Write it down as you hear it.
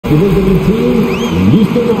the visiting team,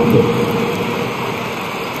 Houston Rockets.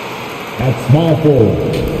 At small forward,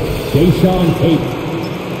 Deshaun Tate.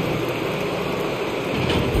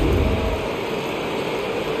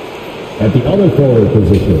 At the other forward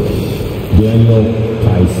position, Daniel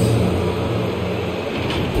Tice.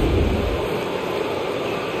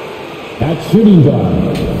 At shooting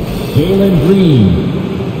guard, Jalen Green.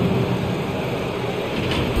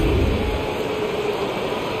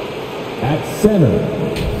 At center,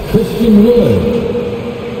 Christian Wood.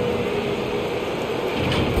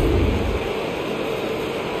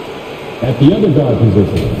 At the other guard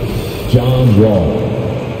position, John Wall.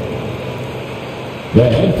 The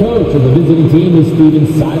head coach of the visiting team is Steven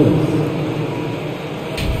Silas.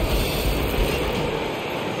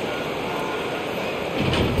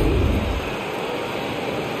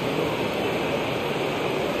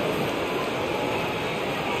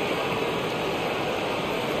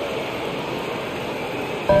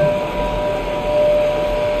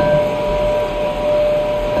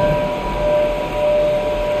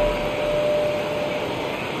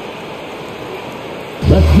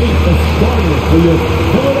 Let's meet the starters for your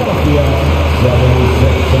Philadelphia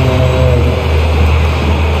 76ers.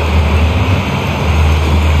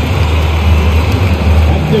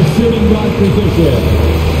 At the shooting guard position,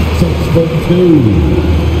 6'2",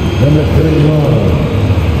 number 31.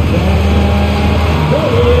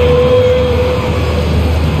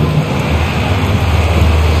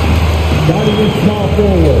 Starting at small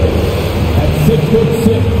forward, at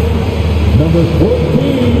 6'6", number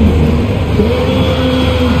 14, Danny.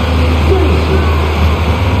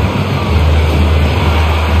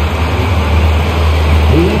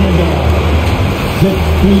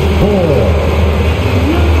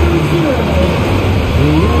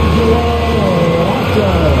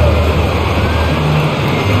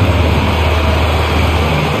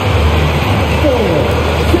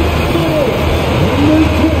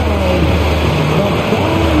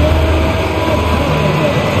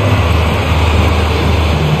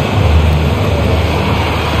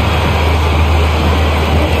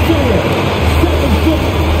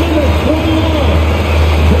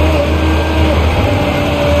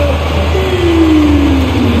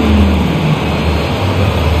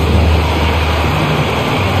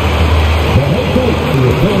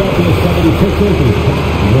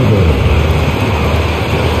 Number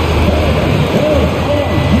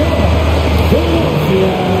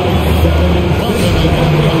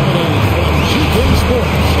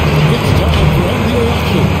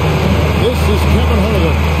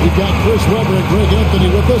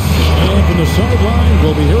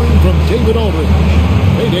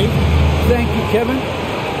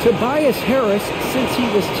Harris, since he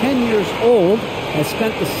was 10 years old, has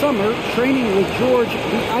spent the summer training with George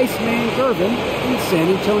the Iceman Gervin in San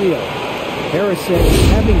Antonio. Harris said,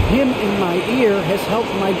 having him in my ear has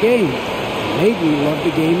helped my game, made me love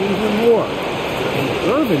the game even more. And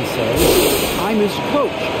Gervin says, I'm his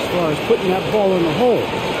coach as far as putting that ball in the hole.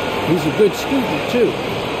 He's a good student, too.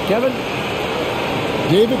 Kevin?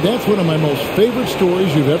 David, that's one of my most favorite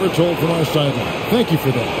stories you've ever told from our sideline. Thank you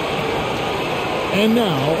for that. And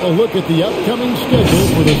now, a look at the upcoming schedule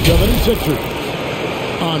for the 76ers.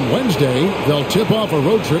 On Wednesday, they'll tip off a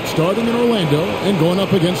road trip starting in Orlando and going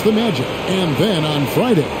up against the Magic. And then on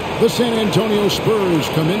Friday, the San Antonio Spurs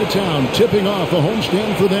come into town, tipping off a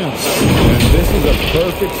homestand for them. And this is a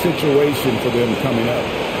perfect situation for them coming up.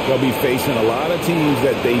 They'll be facing a lot of teams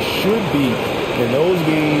that they should beat, and those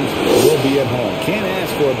games will be at home. Can't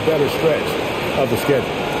ask for a better stretch of the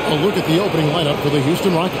schedule. A look at the opening lineup for the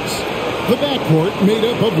Houston Rockets. The backcourt made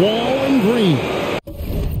up of Wall and Green.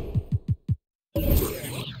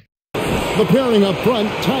 The pairing up front,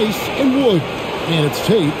 Tice and Wood. And it's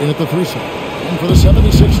Tate in at the 3 slot. And for the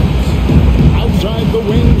 76ers, outside the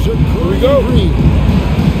wings are Curry and Green.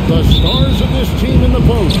 The stars of this team in the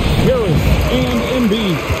post, Harris and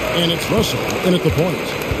Embiid. And it's Russell in at the point.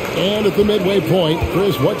 And at the midway point,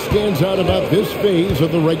 Chris, what stands out about this phase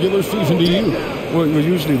of the regular season to you? Well,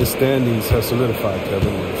 usually the standings have solidified,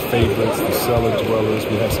 Kevin. The favorites, the cellar dwellers.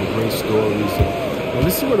 We have some great stories. And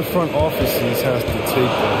let's see where the front offices has to take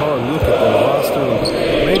a hard look at the roster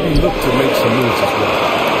and maybe look to make some moves as well.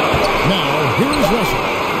 Now, here's Russell.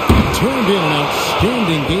 Turned in an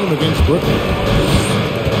outstanding game against Brooklyn.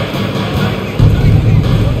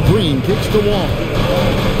 Green kicks the wall.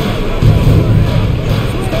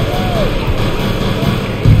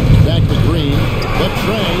 Back to Green. The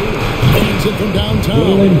tray. Feeds it from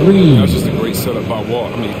downtown. Green. That was just a great setup by Wall.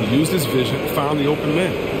 I mean, he used his vision, found the open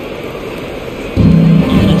man.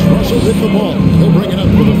 And it's Russell with the ball. He'll bring it up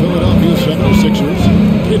for the Philadelphia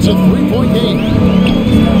 76ers. It's a 3-point game.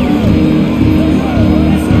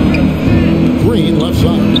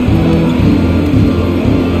 side.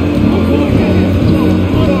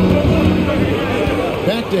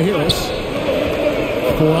 Back to Harris.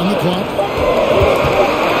 4 on the clock.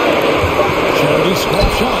 Charity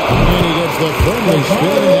square shot. And he gets the firmly spin.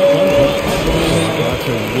 And that one drops. I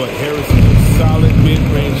tell you what, Harris is a solid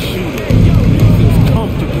mid-range shooter. He feels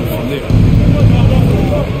comfortable from there.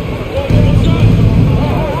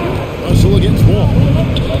 Russell against Wall. He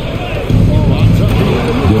locks up the end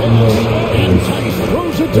of the pass. And Tice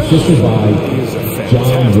throws it Assisted down. by He is a John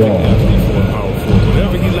fantastic Wall. athlete for a power forward.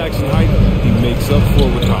 Whatever he lacks in height, he makes up for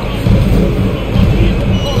with power.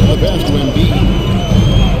 The pass to Embiid.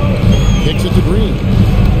 Kicks it to Green.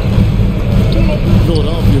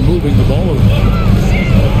 Philadelphia moving the ball around.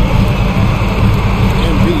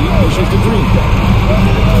 Embiid pushes to Green.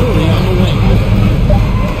 Curry on the wing.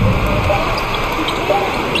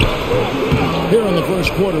 Here in the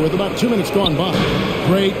first quarter with about 2 minutes gone by.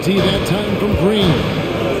 Great D that time from Green.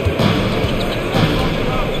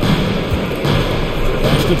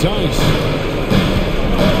 Pass to Tice.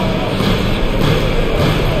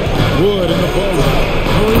 Wood in the post.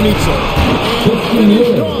 Curry meets him. And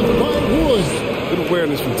finished off by Wood. Good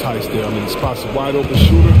awareness from Tice there. I mean, he spots a wide open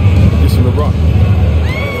shooter, gets him the rock.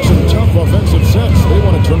 Some tough offensive sets. They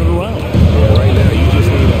want to turn it around. Yeah, right now you just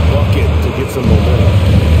need a bucket to get some momentum.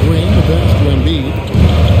 Green, the pass to Embiid.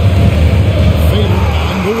 Fader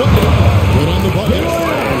on the way. Good on the bucket.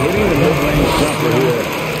 And hitting the mid-range jumper here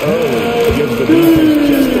early gives the defense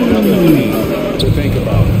just another thing to think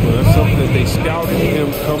about. Well, that's something that they scouted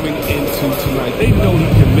him coming into tonight. They know he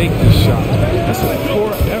can make this shot. That's a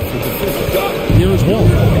poor effort defensively. Here's Wall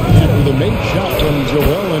after the made shot from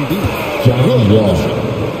Joel Embiid. John Good on Wall. the shot.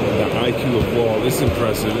 The IQ of Wall, it's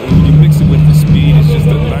impressive. And when you mix it with the speed, it's just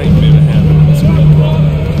a nightmare to have him. It's pretty wrong.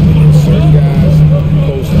 Certain guys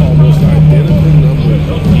post almost identical numbers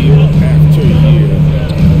year after year.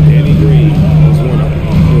 Danny Green is one of them.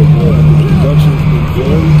 The production's been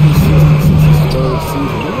very consistent since his third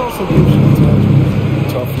season. It also gives you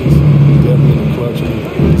intelligence, toughness, depth in the clutch. I mean,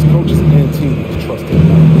 his coaches and team trust him.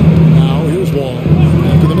 Now here's Wall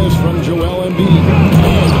after the miss from Joel Embiid.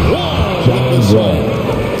 And Wall with the Wall.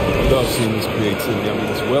 side. Love seeing his creativity. I mean,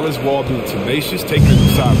 as well as Wall being tenacious, taking it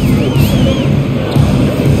inside the force.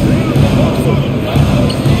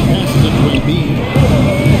 Passes it to Embiid.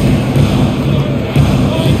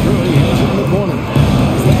 And Curry has it in the corner.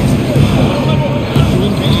 To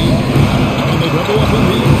Embiid. And they double up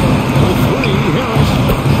Embiid. For three, Harris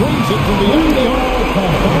drains it from beyond the arc.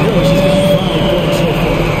 Harris has got 5 points so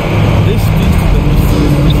far. This speaks to the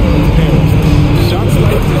resilience of his parents. Shots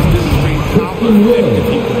like this demonstrate how effective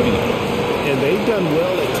he can be. And they've done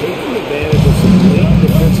well at taking advantage of some late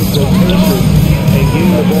defensive rotation and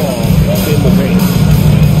getting the ball in the paint.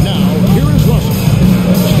 Now, here is Russell.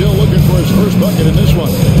 Still looking for his first bucket in this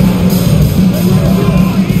one.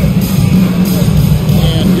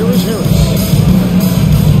 And here is Harris.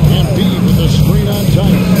 Embiid with the screen on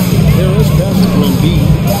tight. Harris passes to Embiid.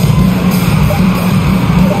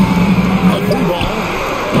 A free ball.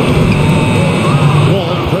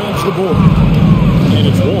 Wall grabs the board. And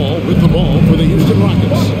it's Wall with the ball for the Houston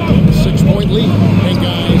Rockets. A 6-point lead. And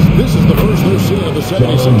guys, this is the first they're seeing of the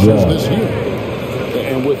 76ers this year.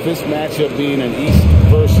 And with this matchup being an East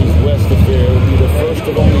versus West affair, it will be the first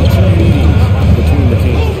of only 2 meetings between the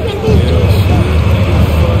teams. Yes,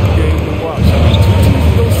 fun game to watch. I mean, two teams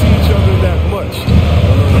don't see each other that much. I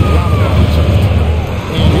learned a lot about each other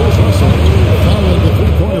tonight. And here's Russell, following the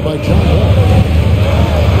three-pointer by John Wall.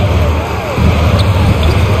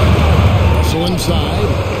 Russell inside.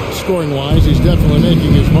 Scoring-wise, he's definitely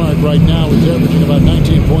making his mark right now. He's averaging about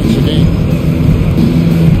 19 points a game.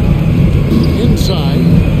 Inside.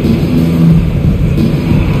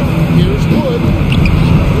 Here's Wood.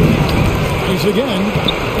 He's again.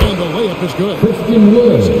 And the layup is good. Christian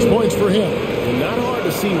Wood. 6 points for him. And not hard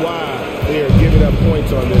to see why they are giving up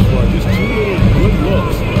points on this one. Just 2 little good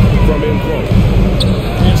looks from in close.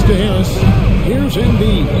 Pass to Harris. Here's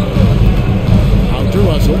Embiid. Out to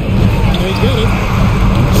Russell. They get it.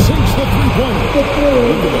 Sinks the three-pointer.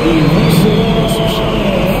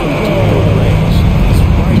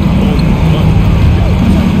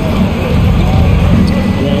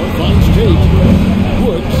 Wall finds Tate.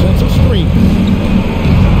 Wood sets a screen.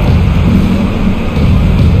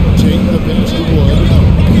 Tate the pass to Wood.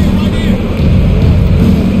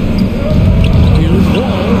 Here's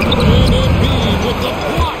Wall. And Embiid with the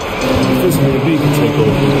block. This Embiid can take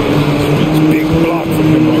over. Big block from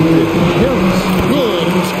him right there. Harris, good,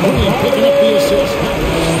 and Green picking up the assist.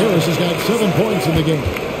 Harris has got 7 points in the game.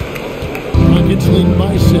 Rockets lead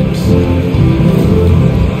by 6.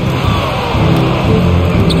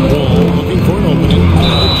 Wall looking for an opening.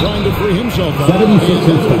 himself out.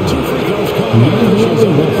 76ers foul. 2 free throws coming. Officials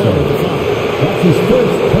have been called the foul. That's his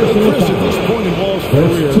first personal Chris, at foul. this point in Wall's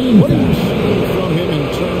First career, team what do you foul. see from him in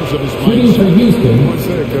terms of his Shooting for mindset? Houston, What's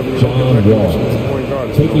that, Kevin? John Wall.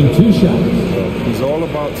 Taking 2 shots. He's all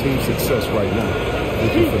about team success right now.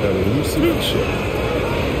 Looking for that elusive shot.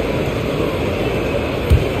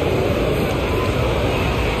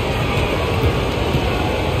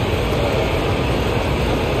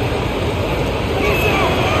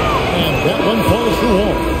 That one falls for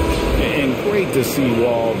Wall. And great to see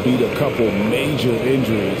Wall beat a couple major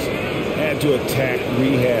injuries. Had to attack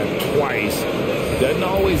rehab twice. Doesn't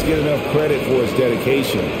always get enough credit for his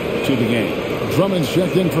dedication to the game. Drummond's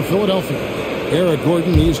checked in for Philadelphia. Eric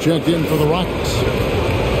Gordon, he's checked in for the Rockets.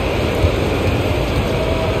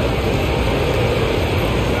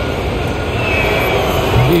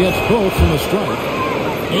 He hits both from the strike.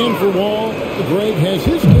 And for Wall, Greg, has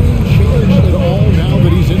his game changed at all now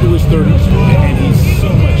that he's into his 30s? And he's so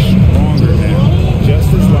much stronger now. Just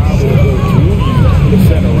as liable to go through you,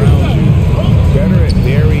 set around you. Better at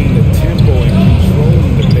varying the tempo and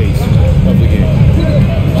controlling the pace of the game.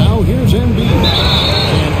 Now here's Embiid.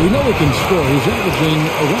 And we know he can score. He's averaging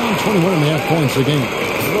around 21.5 points a game.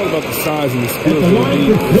 It's all about the size and the skills At the that line he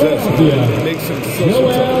for possesses. Philadelphia, It makes him so Joel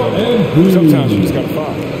tough. Embiid. Sometimes you just got to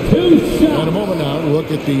foul. 2 shots. In a moment now,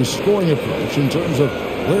 look at the scoring approach in terms of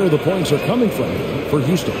where the points are coming from for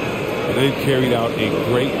Houston. They've carried out a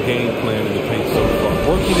great game plan in the paint so far.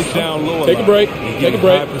 Working it down low. Take a break. And Take a getting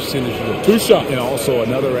break. high percentage looks. 2 shots. And also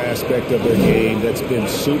another aspect of their game that's been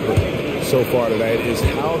super so far tonight is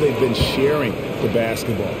how they've been sharing the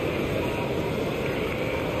basketball.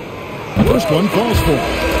 First one falls for him.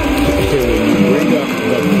 When you bring up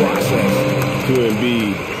the process to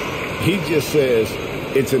Embiid, he just says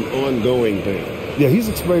it's an ongoing thing. Yeah, he's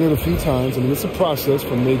explained it a few times. I mean, it's a process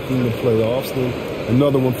from making the playoffs, then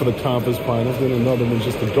another one for the conference finals, then another one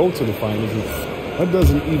just to go to the finals. And that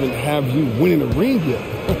doesn't even have you winning a ring yet.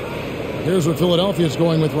 Here's what Philadelphia's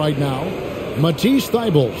going with right now. Matisse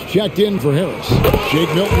Thybulle checked in for Harris.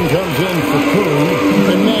 Jake Milton comes in for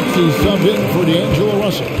Curry. And Maxey subbed in for D'Angelo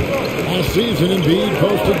Russell. Last season, Embiid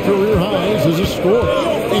posted career highs as a scorer.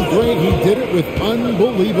 And Greg, he did it with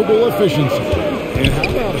unbelievable efficiency. And how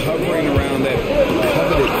about hovering around that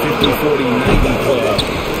coveted 50-40-90 club?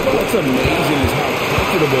 What's amazing is how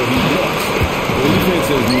comfortable he looks. The defense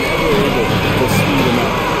is never able to speed him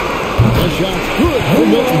up. The shot's good for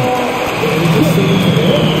Milton. It just seems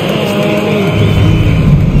as they lead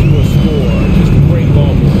to a score. Just a great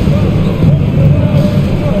ball movement.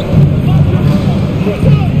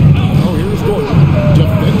 Oh, here's Gordon.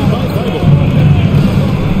 Defended by Thybulle.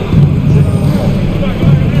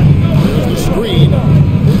 There's the screen.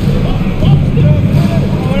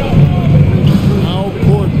 Now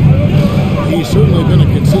Gordon. He's certainly been a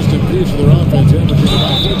consistent piece of their offense, averaging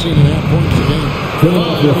about 14.5 points a game.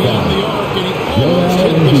 Philadelphia Beyond foul. the arc, and he Joel almost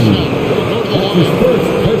hit the Embiid. shot. That's his first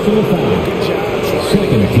personal foul. Good job trying to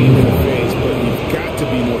Second get team in the foul. face, but you've got to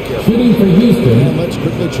be more careful. Shooting for Houston, And let's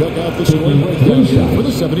quickly check out the scoring breakdown for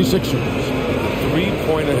the 76ers.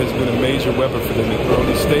 Three-pointer has been a major weapon for them in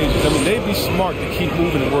early stages. I mean, they'd be smart to keep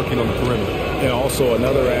moving and working on the perimeter. And also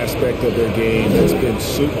another aspect of their game that's been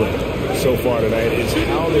super so far tonight is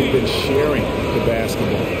how they've been sharing the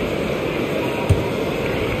basketball.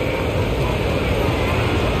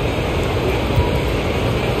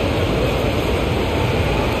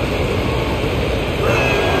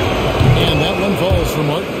 And that one falls for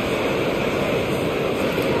Martin.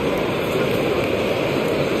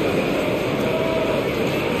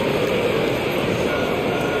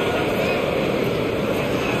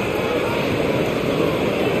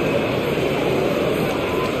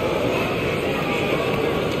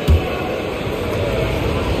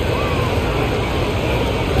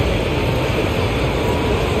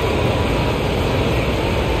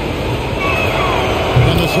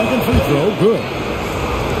 And the second free throw, good.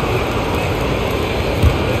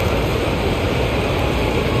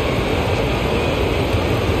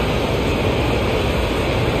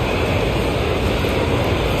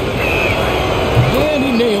 And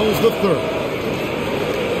he nails the third.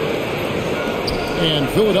 And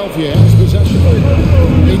Philadelphia has possession.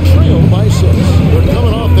 They trail by 6. They're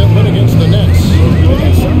coming off that win against the Nets.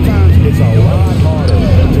 And sometimes it's a lot harder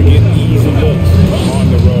to get easy looks on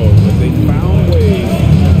the road, but they found ways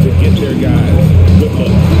to get their guys good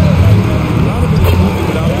looks. A lot of it is moving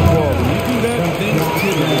without the ball. When you do that, things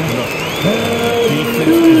tend to open up.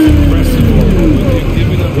 Defense is aggressive. When they're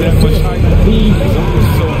giving up that much height, there's only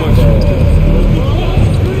so much you can do.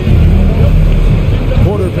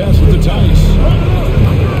 Porter passes to Tice.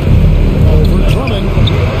 Over Drummond.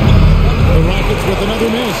 The Rockets with another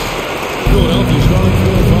miss.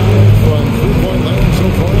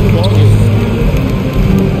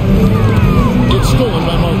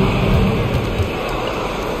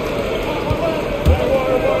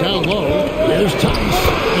 Down low. Here's Tice.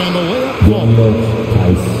 And the layup ball.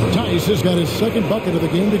 Tice has got his second bucket of the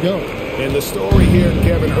game to go. And the story here,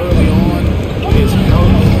 Kevin, early on is how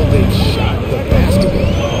well they shot the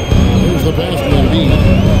basketball. Here's the pass to Embiid.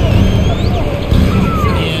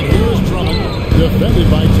 And here's Drummond, defended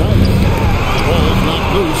by Tice. Ball is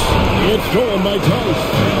knocked loose. It's stolen by Tice.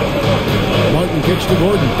 Martin kicks to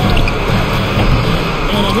Gordon.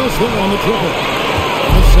 And a miss there on the triple.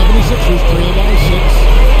 The 76ers trail by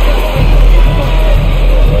 6.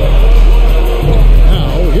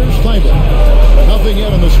 Now, here's Thibault. Nothing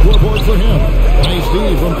yet on the scoreboard for him. Nice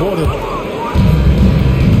D from Porter.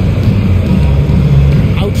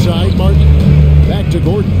 Outside, Martin. Back to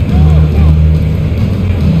Gordon.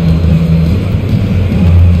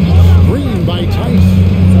 Screen by Tice.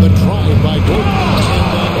 The drive by Gordon.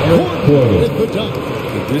 And then Gordon with the dunk.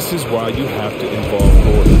 This is why you have to involve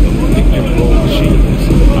Gordon. The pick and roll machine is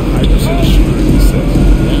a high percentage shooter, he says.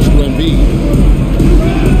 That's to Embiid.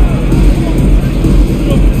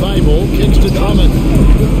 Thibault kicks to Drummond.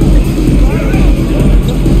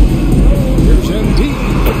 Here's Embiid.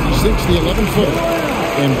 He sinks the 11-footer.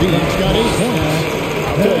 Embiid's got 8 points.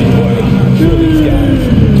 I'll tell you what, I'm not sure these guys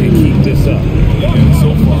can keep this up. And so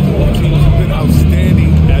far, the teams have been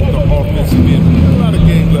outstanding at the offensive end. A lot of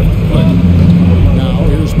game left to play. Now,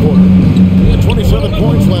 here's Porter. He had 27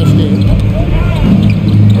 points last game.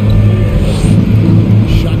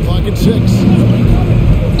 Shot clock at 6.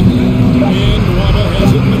 And Waba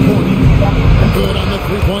has it in the corner. Good on the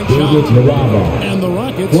three-point shot. And the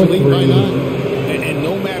Rockets lead by 9. And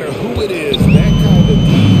no matter who it is, that kind of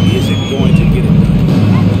D isn't going to get it done.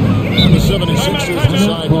 And the 76ers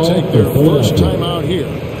decide to take their first time out here.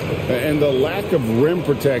 And the lack of rim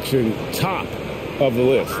protection, top of the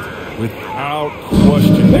list. Without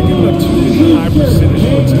question, they're giving up too many high percentage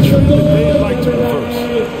points. A trend that they'd like to reverse.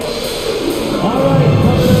 All right,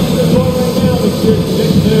 coming up to the court right now, the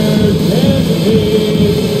Sixers and the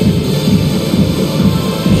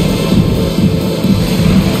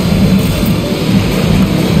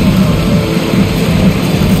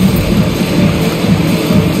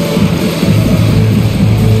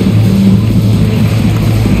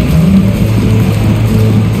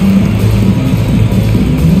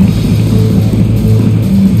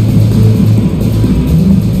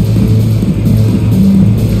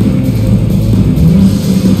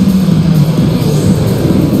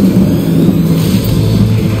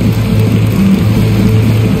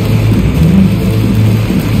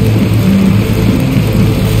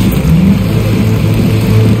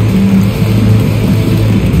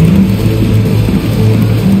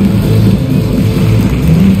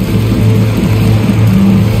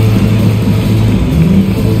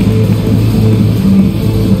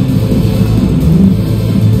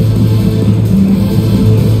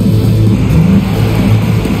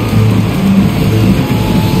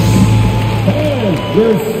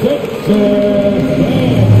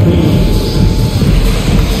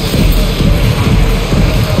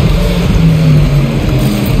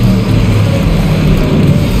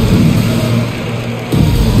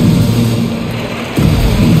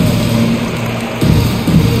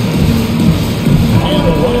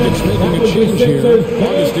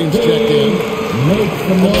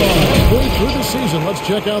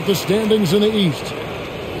check out the standings in the East.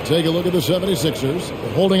 Take a look at the 76ers.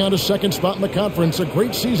 They're holding on to second spot in the conference. A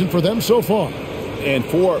great season for them so far. And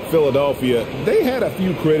for Philadelphia, they had a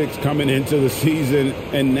few critics coming into the season,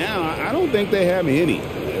 and now I don't think they have any.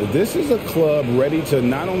 This is a club ready to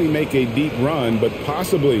not only make a deep run, but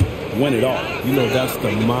possibly win it all. You know, that's the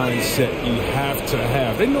mindset you have to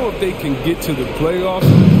have. They know if they can get to the playoffs,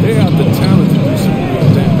 they have the talent to do some real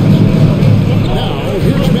damage. Now,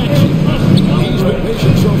 here's Maxey. He's been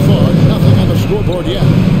patient so far. Nothing on the scoreboard yet.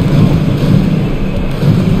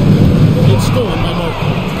 It's stolen by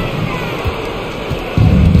Martin.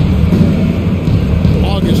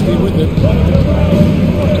 Augustine with it.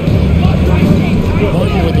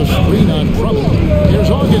 Martin with the screen on Drummond. Here's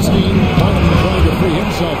Augustine. Martin trying to free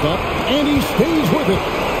himself up. And he stays with it.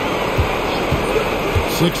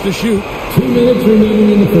 6 to shoot. 2 minutes remaining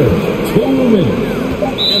in the first. 2 minutes.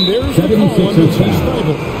 And there's the call on Matisse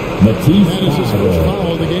Thybulle. Matisse That is his first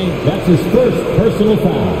foul of the game. That's his first personal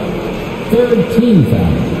foul. Third team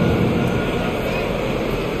foul.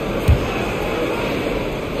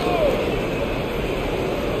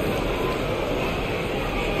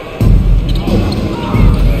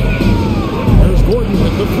 There's Gordon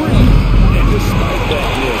with the three. And despite that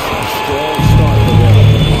miss, a strong start for them.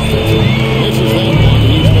 This is that one.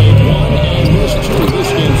 He's made 1 and missed 2 this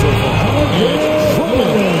game so far. And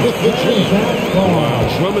Drummond with the jam.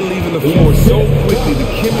 Wow, Drummond leaving the floor so quickly. The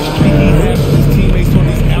chemistry he has with his teammates on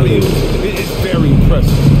these alley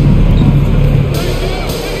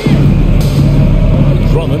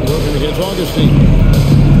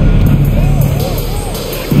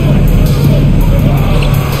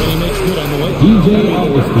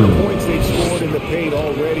lead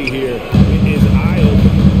already here is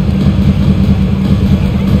eye-opening.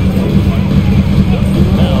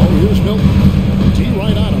 Now here's Milton. T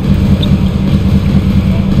right on him.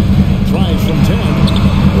 Tries from 10.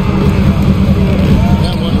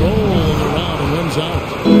 That one rolling around and runs out.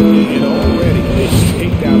 And already they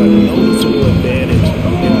take out a noticeable advantage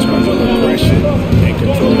in terms of aggression and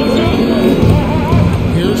control.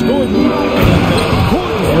 Here's Gordon.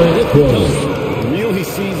 Gordon hit the top. Really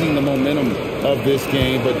seizing the momentum of this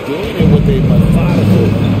game, but doing it with a methodical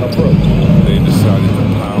approach. They decided to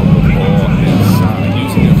pound the ball inside,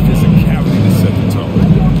 using their physicality to set the tone.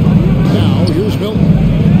 Now here's Milton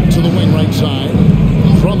to the wing right side.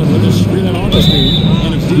 Drummond with his screen on Augustine,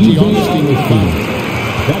 and it's DJ Augustine with 5.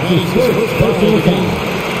 That's his first personal foul.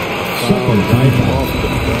 Second time foul.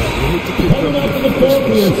 Coming up in the court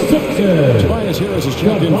for your Sixers. Tobias Harris is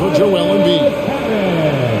checked in for Joel Embiid.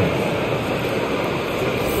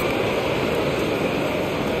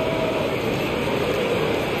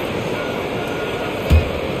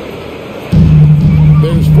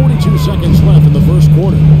 There's 42 seconds left in the first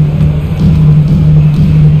quarter.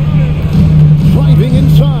 Driving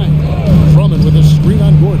inside. Drummond with a screen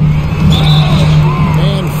on Gordon.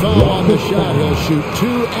 And foul on the shot. He'll shoot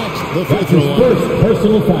 2 at the free throw line. First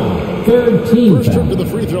personal foul. Third team First foul. trip to the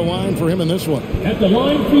free throw line for him in this one. At the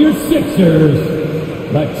line for your Sixers,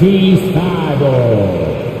 Matisse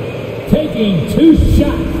Thybulle. Taking 2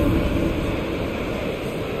 shots.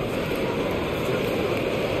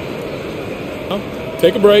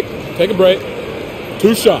 Take a break. Take a break.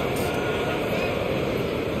 2 shots.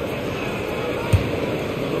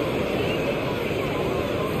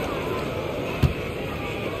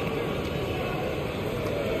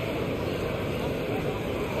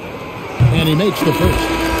 And he makes the first.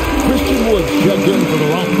 Christian Wood checked in for the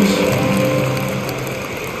Rockets.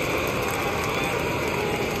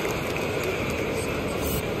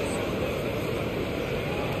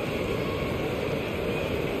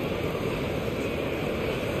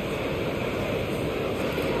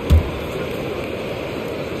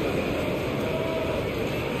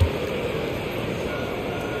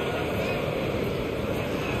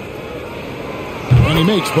 And he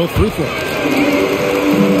makes both free throws.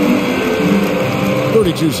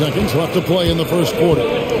 32 seconds left to play in the first quarter.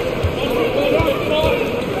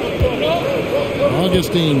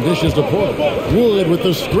 Augustine dishes to Porter. Wood with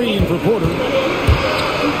the screen for Porter.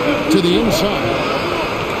 To the inside.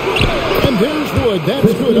 And there's Wood.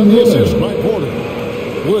 That's good on the assist by Porter.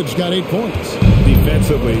 Wood's got 8 points.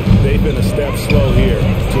 Defensively, they've been a step slow here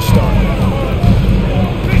to start.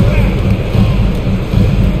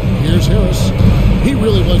 Here's Harris. He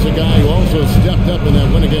really was a guy who also stepped up in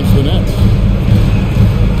that win against the Nets.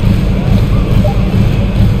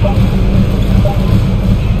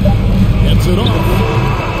 Gets it off.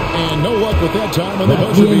 And no luck with that time on the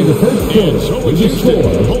buzzer beater. And so is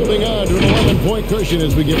Houston holding on to an 11-point cushion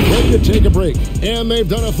as we get ready to take a break. And they've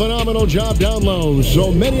done a phenomenal job down low.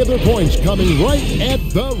 So many of their points coming right at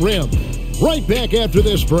the rim. Right back after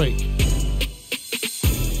this break.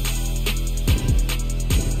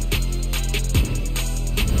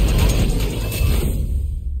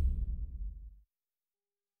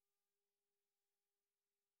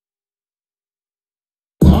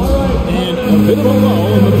 Bit of a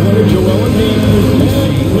lull in the play. Joel Embiid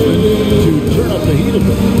to turn up the heat a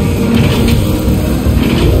bit.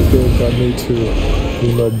 I think I need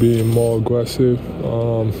to, be more aggressive.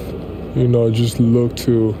 Just look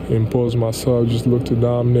to impose myself, just look to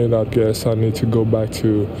dominate. I guess I need to go back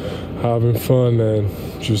to having fun and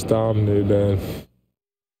just dominate. And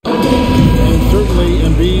certainly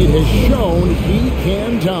Embiid has shown he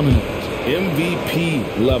can dominate. MVP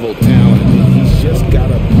level talent. He's just got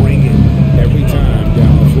to bring it every time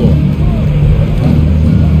down the floor.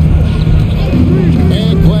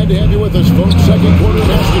 And glad to have you with us, folks. Second quarter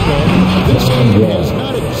basketball. This game has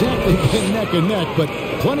not exactly been neck and neck, but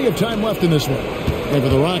plenty of time left in this one. And for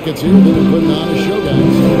the Rockets here, they've been putting on a show, guys.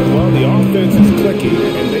 Well, the offense is clicking,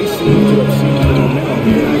 and they seem to have seen the momentum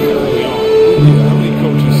here early on. how many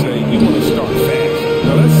coaches say we want to start fast?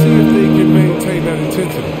 Now let's see if they can maintain that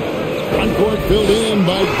intensity. Front court filled in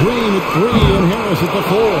by Green at 3 and Harris at the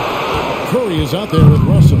 4. Curry is out there with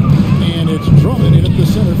Russell. And it's Drummond in at the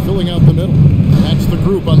center, filling out the middle. That's the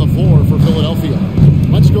group on the floor for Philadelphia.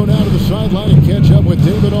 Let's go down to the sideline and catch up with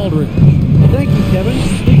David Aldridge. Thank you, Kevin.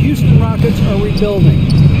 The Houston Rockets are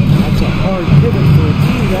rebuilding. That's a hard pivot for a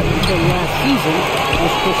team that until last season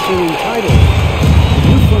was pursuing titles. The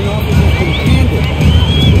new front office has been candid.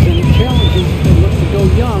 If there's any challenges, they look to go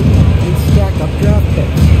young and stack up draft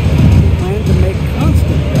picks. They plan to make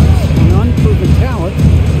constant bets on unproven talent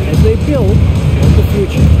as they build for the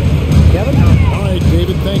future. Kevin? All right,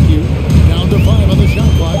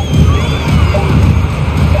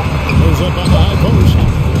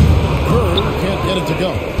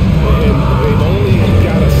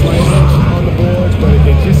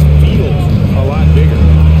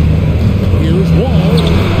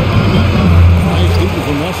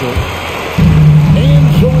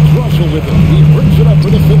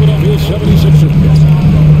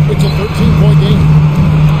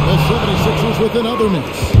 with another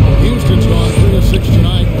miss. Houston's gone 3 of 6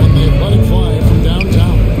 tonight, and they've let it fly from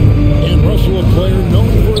downtown. And Russell, a player known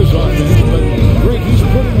for his offense, but Greg, he's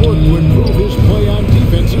put in work to improve his play on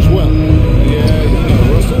defense as well.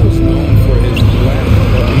 Yeah, Russell was known for his lack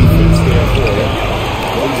of defense there for a while.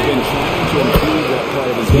 He's been trying to improve that part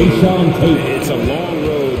of his game. It's a long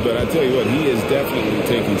road, but I tell you what, he is definitely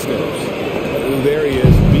taking steps. There he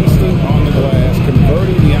is, beasting on the glass,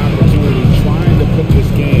 converting the opportunity, trying to put this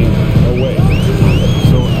game away.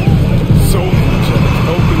 So much of it,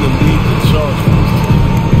 hoping to lead the charge for this team.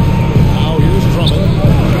 Now here's Drummond.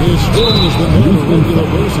 His scoring has been there on a regular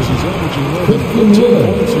basis. He's averaging more than 15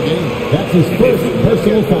 points a game. That's his first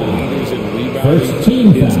personal foul. First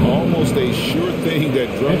team It's foul. almost a sure thing that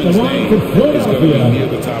At the Drummond's line name for is going to be Philadelphia, near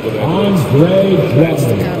the top of that list. Andre That's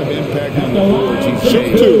the Drummond. kind of impact on At the the boards line he's for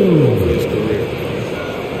made two. over his career.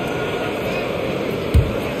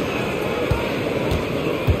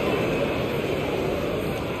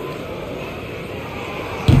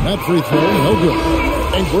 That free throw, no good.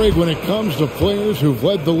 And Greg, when it comes to players who've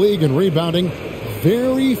led the league in rebounding,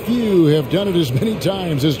 very few have done it as many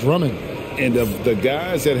times as Drummond. And of the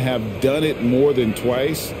guys that have done it more than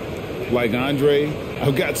twice, like Andre,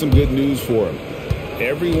 I've got some good news for him.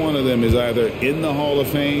 Every one of them is either in the Hall of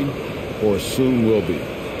Fame or soon will be.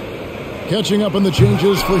 Catching up on the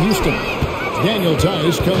changes for Houston. Daniel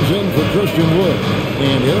Tice comes in for Christian Wood.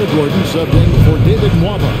 And Eric Gordon subbed in for David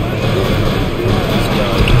Mwaba.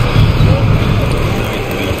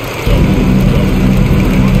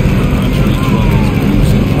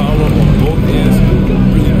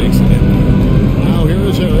 Now here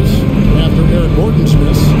is Harris after Eric Gordon's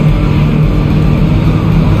miss.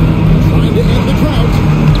 Trying to end the drought.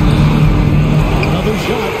 Another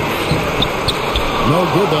shot. No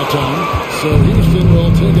good that time. So Houston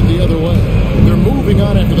will take it the other way. They're moving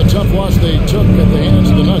on after the tough loss they took at the hands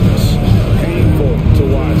of the Nuggets. Painful to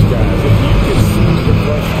watch, guys. If you can see the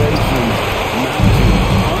frustration mounting,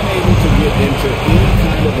 unable to get into any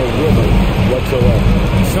kind of a rhythm whatsoever.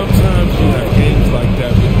 Sometimes you have games like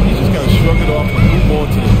that, but you just got to shrug it off and move on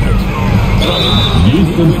to the next one.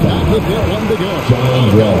 Houston Not foul. with that one to go. John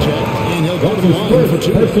Wall. And he'll go to That's the his line first for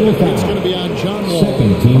two. personal foul. It's going to be on John Wall.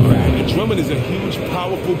 Second team foul. And Drummond is a huge,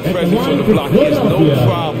 powerful At the presence line on the for block. He has no Philadelphia,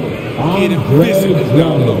 problem getting Andre physical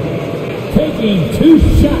down low. Drummond. Taking 2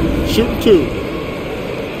 shots. Shoot 2.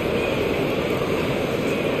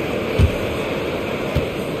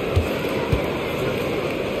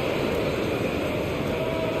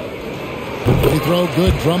 He throw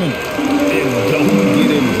good Drummond. And don't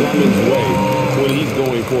get in Drummond's way when he's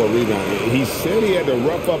going for a rebound. He said he had to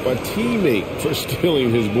rough up a teammate for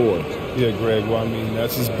stealing his board. Yeah, Greg, well, I mean,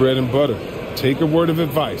 that's his bread and butter. Take a word of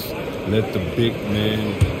advice. Let the big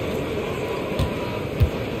man go.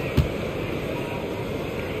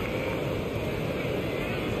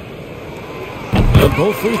 And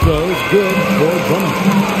both free throws good for Drummond.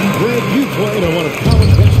 Greg, you played on one of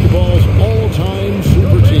college basketball's all-time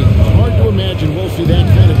super teams. Hard to imagine we'll see that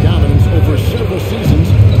kind of dominance over several seasons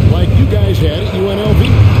like you guys had at UNLV.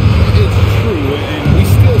 It's true, and we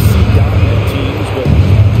still see dominant teams, but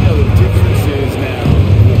the difference is now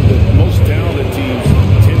the most talented teams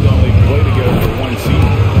tend to only play together for one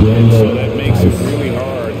season. And so that makes it really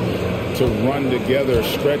hard to run together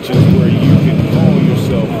stretches where you can call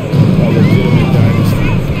yourself a legitimate dynasty.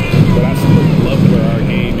 But I still love where our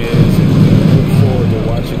game is and look forward to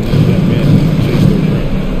watching that men chase their dream.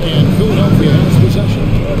 And Philadelphia has possession.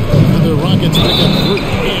 And the Rockets pick up 3.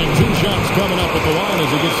 And 2 shots coming up at the line as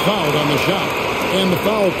he gets fouled on the shot. And the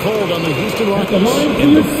foul called on the Houston Rockets.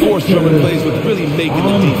 And the force Drummond plays with really making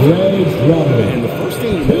the defense. And the first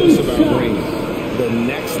thing you notice about Green, the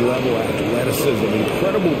next level athleticism,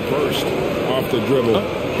 incredible burst off the dribble.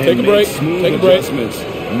 Take a break. Smooth Take a break. adjustments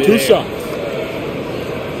 2 mid-air. shots.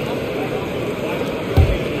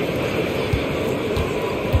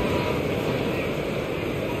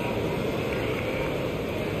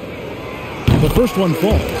 The first one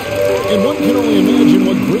falls. And one can only imagine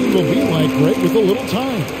what Green will be like, Greg, with a little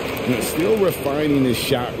time. Still refining his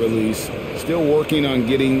shot release, still working on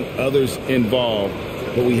getting others involved.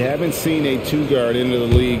 But we haven't seen a 2-guard into the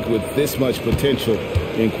league with this much potential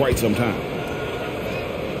in quite some time.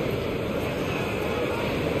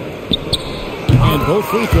 And both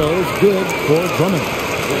free throws good for Drummond.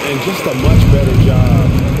 And just a much better job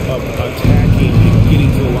of attacking and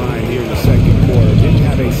getting to the line here in the second quarter. Didn't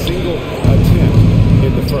have a single attempt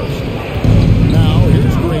in the first. Now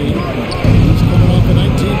here's Green. He's coming off a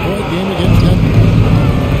 19-point game against Denver.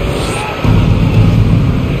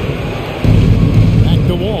 Back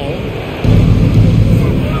to Wall.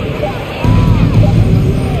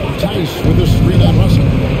 Tice with a screen on Russell.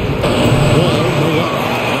 Wall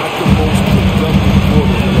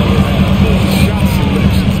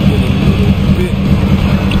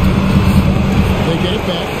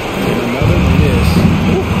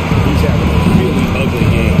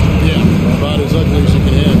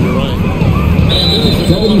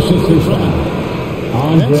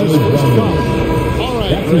That's his first foul. All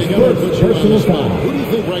right, That's Greg, his I'm going to first put you on personal the spot. foul. Who do you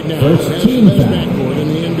think right now First has team the best foul. backcourt in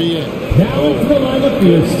the NBA? Now into the lineup for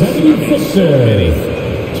your 76ers.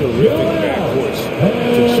 Terrific backcourts to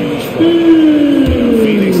choose from.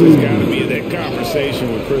 Phoenix has got to be in that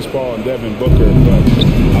conversation with Chris Paul and Devin Booker. But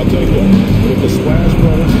I'll tell you what, with the Splash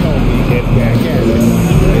Brothers healthy and back at it,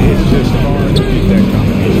 it's just hard to beat that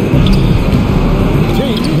combination.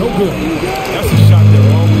 James, no good. That's a shot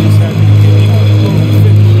they're always happy to get.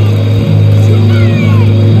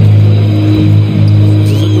 This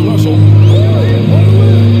is it to Russell.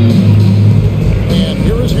 And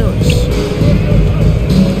here is Harris.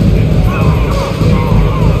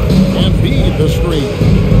 Embiid the screen.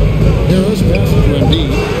 Harris passes to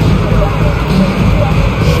Embiid.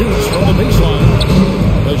 Shoots from the baseline.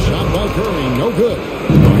 The shot by Curry, no good.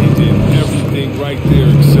 He did everything right there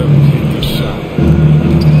except hit the shot.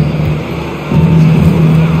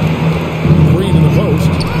 Green in the post.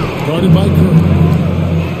 Guarded by Curry.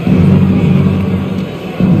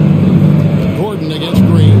 Gordon against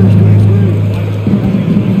Green.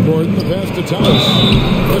 Gordon the pass to Thomas.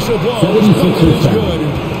 Whistle blows. No, it's good.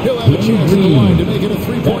 He'll have a chance at the line to make it a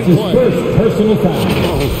three-point That's his play. first personal foul.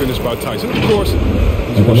 Oh, finished by Tyson. Of course,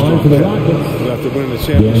 At the line for the Rockets. after winning the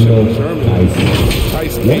championship in Germany,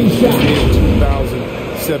 Tice came to shot. the in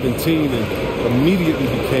 2017 and immediately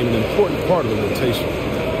became an important part of the rotation.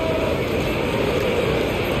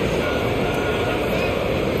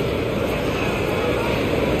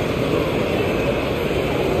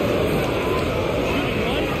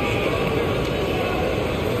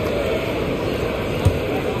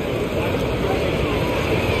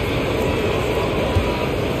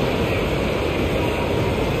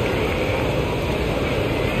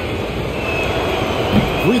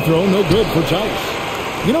 Free throw, no good for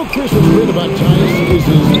Tice. You know, Chris, what's great about Tice is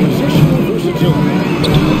his positional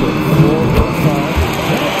versatility.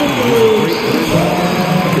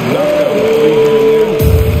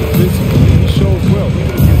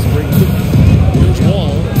 Here's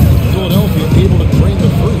Wall. Philadelphia able to drain the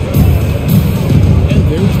three. And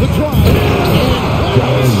there's the drive.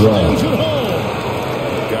 And slams it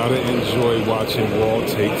home. Gotta enjoy watching Wall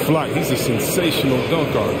take flight. He's a sensational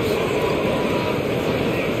dunk artist.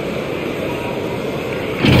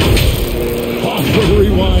 Off for the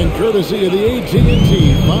rewind, courtesy of the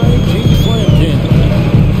AT&T 5G Slam Cam.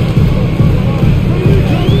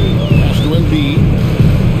 Pass to Embiid.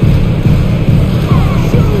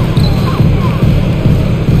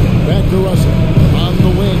 Back to Russell. On the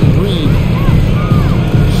wing, Green.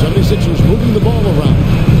 76ers moving the ball around.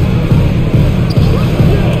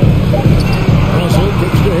 Russell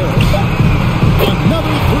kicks to Harris.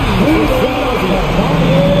 Another three for Philadelphia.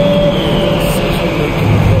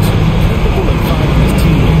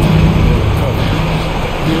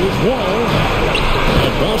 Here's Wall.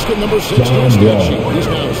 At basket number 6 on the stat sheet. He's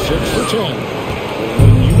now 6 for 10.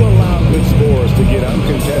 When you allow good scorers to get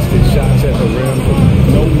uncontested shots at the rim,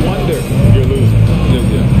 no wonder you're losing.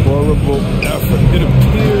 Horrible effort. It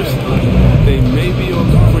appears they may be on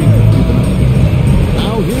the brink of giving up.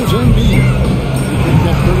 Now here's Embiid. He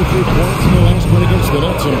got 33 points in the last one against the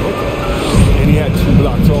Nets in Brooklyn. And he had 2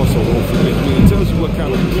 blocks also. Don't forget. I mean, it tells you what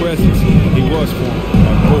kind of presence he was for him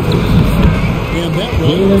at both of them. And that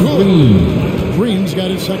one, good. Green's got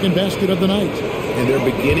his second basket of the night. And they're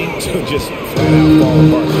beginning to just flat out fall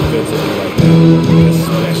apart defensively right now,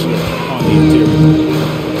 especially on the interior.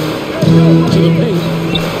 To the paint.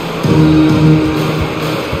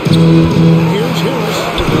 Here's Harris.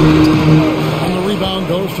 And the rebound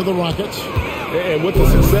goes to the Rockets. And with the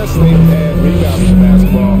success they've had rebounding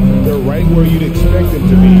basketball, they're right where you'd expect them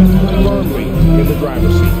to be, firmly in the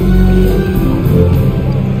driver's seat.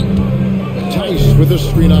 Tice with a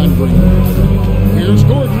screen on Green. Here's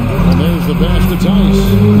Gordon. And there's the pass to Tice.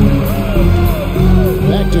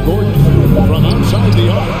 Back to Gordon from outside the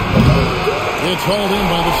arc. It's hauled in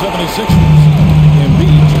by the 76ers.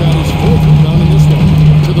 Embiid's got his 4th rebound in this one.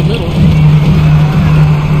 To the middle.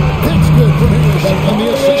 That's good from Harris. And the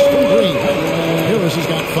assist from Green. Harris has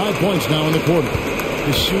got 5 points now in the quarter.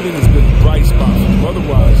 His shooting has been bright spot for him.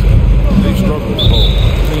 Otherwise, they've struggled to hold.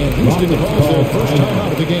 And Houston calls their first time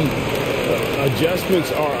out of the game.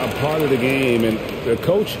 Adjustments are a part of the game, and the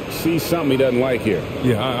coach sees something he doesn't like here.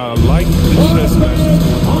 Yeah, I like the chess matches.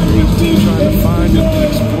 Each team trying to find and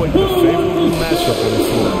exploit the favorable matchup on the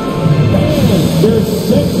floor. The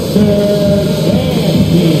Sixers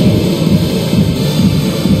champions.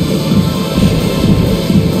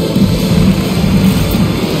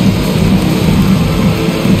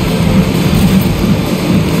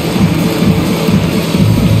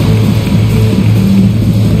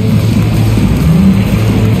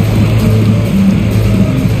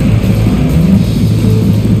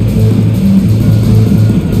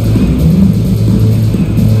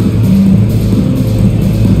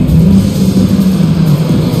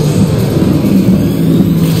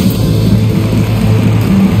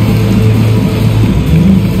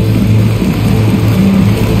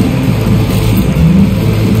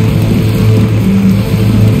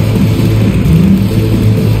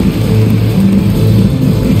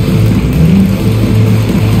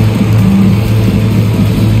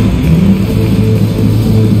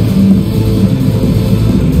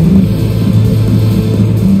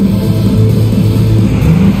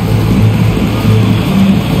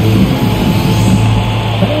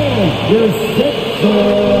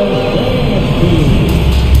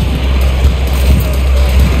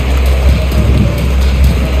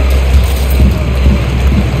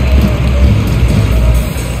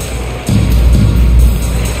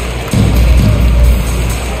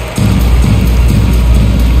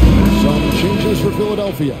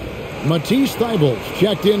 Philadelphia. Matisse Thybulle's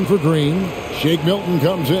checked in for Green. Shake Milton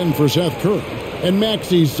comes in for Seth Curry. And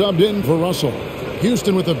Maxey's subbed in for Russell.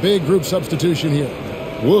 Houston with a big group substitution here.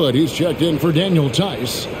 Wood, he's checked in for Daniel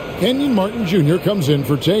Tice. Kenyon Martin Jr. comes in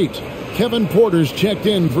for Tate. Kevin Porter's checked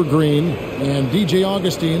in for Green. And DJ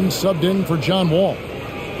Augustine subbed in for John Wall.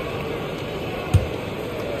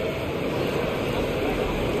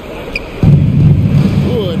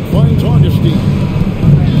 Wood finds Augustine.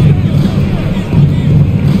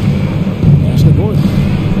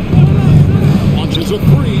 Launches a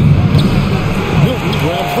three. Milton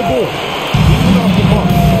grabs the ball. He went off the mark,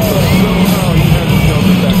 but somehow he had to jump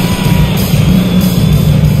it back.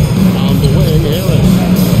 On the way, Harris.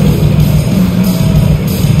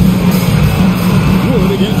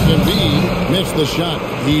 Wood against Embiid. Missed the shot.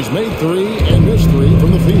 He's made three and missed three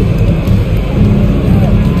from the field.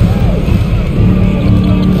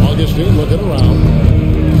 Augustine looking around.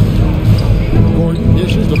 Gordon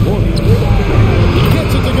dishes to Porter. He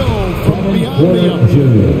gets it to go from beyond the arc.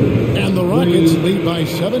 And the Rockets lead by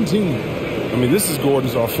 17. I mean, this is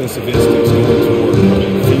Gordon's offensive instincts going to work.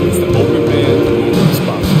 He needs the open man to move the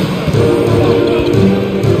spot.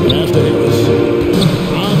 Pass to Harris.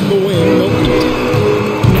 On the wing, Milton.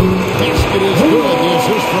 Basket is good. The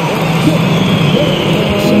assist from Harris.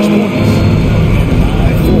 6 points. And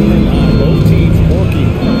 9-4. Both teams working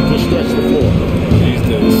to stretch the floor.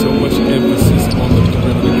 There's so much emphasis on the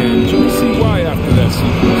perimeter game. You can see why after that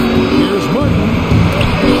sequence. Here's Martin.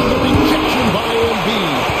 And the rejection by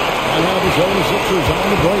Embiid. And now the 76ers on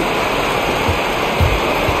the break.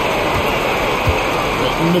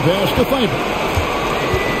 Getting the pass to Thibault.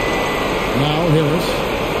 Now Harris.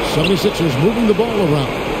 76ers moving the ball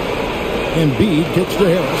around. Embiid kicks to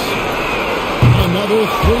Harris. Another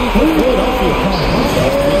three for Philadelphia.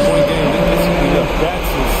 That's a 3-point game.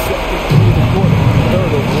 That's his second three of the quarter.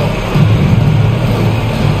 Third overall.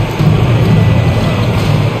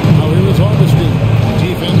 Now here is Augustine.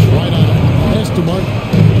 Defense right on him. Pass to Martin.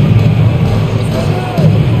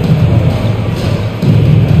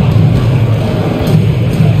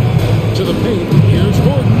 To the paint. Here's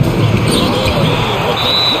Gordon.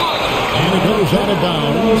 And it goes out of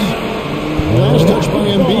bounds. Last touch by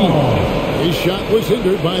Embiid. His shot was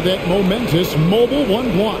hindered by that momentous mobile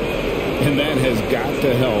one block. And that has got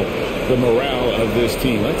to help the morale of this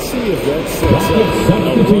team. Let's see if that sets up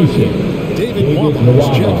a run. David Wamba is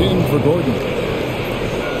checked in for Gordon.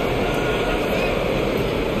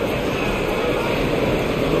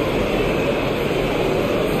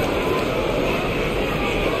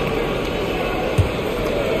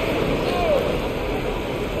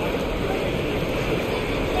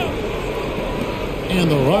 And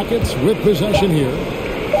the Rockets with possession here.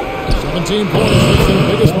 17 points. That's their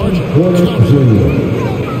biggest margin.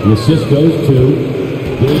 The assist goes to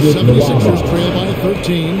The 76ers trail by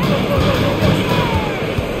 13.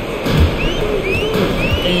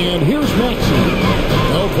 And here's Maxey.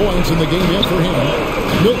 No points in the game yet for him.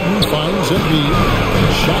 Milton finds Embiid.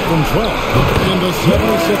 Shot from 12. And the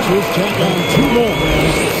 76ers tack on 2 more.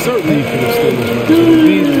 Certainly could have stayed with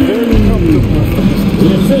Embiid is very comfortable. the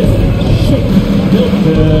assist.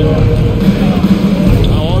 Milton.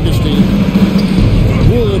 Now Augustine.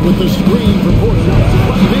 Wood with the screen for Porter.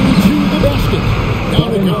 Driving to the basket.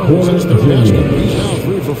 Down it goes. It's their basket. He's now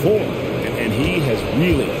 3 for 4. And he has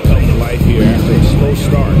really come to life here after a slow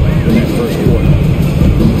start in that first quarter.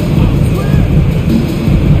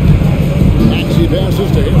 Maxey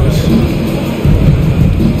passes to Harris.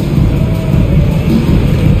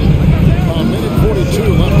 A minute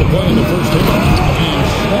 42 left to play in the first half. And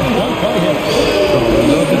snapped out by Harris. I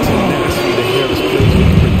love the tenacity that Harris plays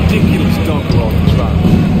with. Ridiculous dunker off the spot.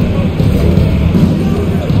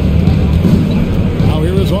 Now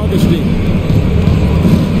here is Augustine.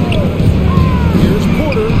 Here's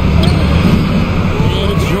Porter. And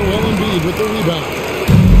it's Joel Embiid with the rebound.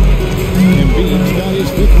 Embiid's got his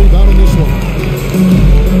 5th rebound in this one.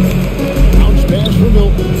 Bounce pass for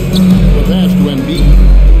Milton. The pass to Embiid.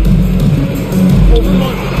 Over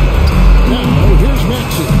Martin. Now here's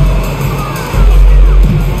Maxey.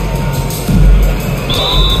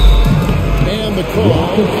 And the call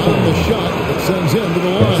on the shot that sends him to the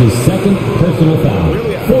line. That's his 2nd personal foul.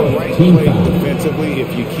 Really have the right 14 play foul. defensively. If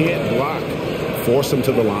you can't block, force them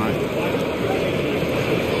to the line.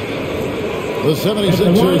 The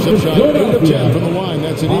 76ers have shot 8 of 10 from the line.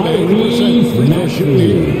 That's an even 80% free throw shooting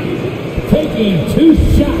lead. Taking 2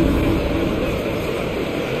 shots.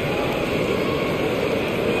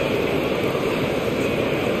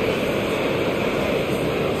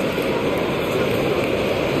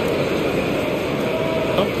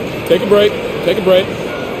 Take a break. Take a break.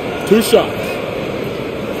 2 shots.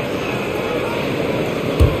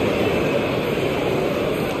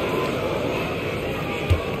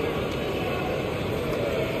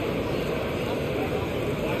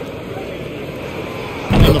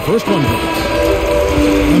 And the first one drops.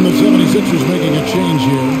 And the 76ers making a change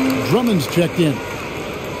here. Drummond's checked in.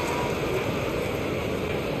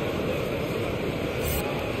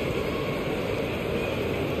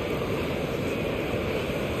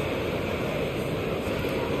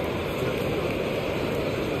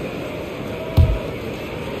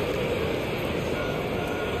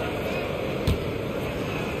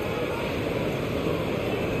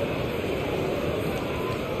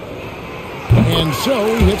 And so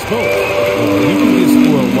he hits both. You can get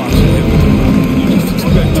spoiled watching him. You just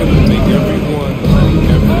expect him to make every one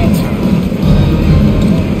every time.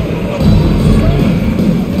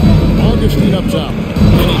 Augustine up top.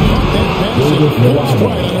 And he caught that pass and goes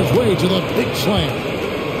straight on his way to the big slam.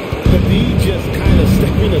 Embiid just kind of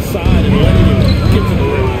stepping aside and letting him get to the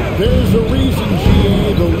rim. There's a reason,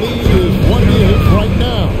 GA, the lead is what it is right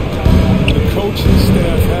now. The coaching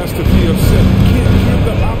staff has to be upset. Can't hear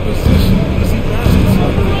the opposition as he passes.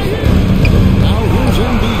 Now here's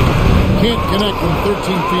Embiid. Can't connect from 13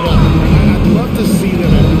 feet up. I'd love to see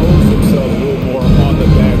them impose themselves a little more on the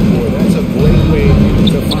backboard. That's a great way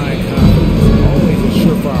to find confidence. Always a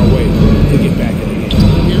surefire way to get back in the game.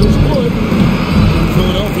 Here's Wood.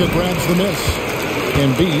 Philadelphia grabs the miss.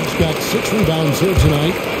 Embiid's got 6 rebounds here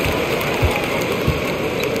tonight.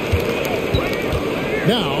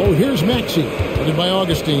 Now, here's Maxey, headed by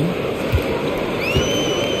Augustine.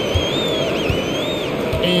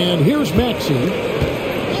 And here's Maxey.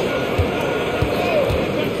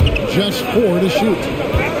 Just 4 to shoot.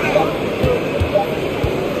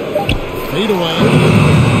 Fade away.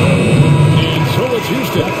 And so it's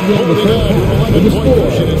Houston. Holding on to an 11-point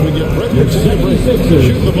cushion as we get ready to take a break.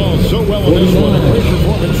 Shoot the ball so well on this one. A great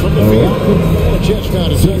performance from the field. A chance now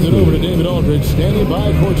to send it over to David Aldridge, standing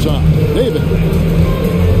by courtside. David.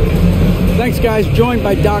 Thanks, guys. Joined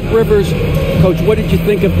by Doc Rivers. Coach, what did you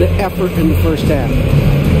think of the effort in the first half?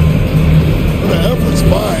 The effort's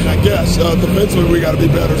fine, I guess. Defensively, we got to be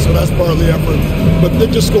better, so that's part of the effort. But they're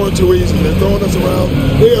just scoring too easy. They're throwing us around.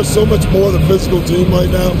 They are so much more the physical team right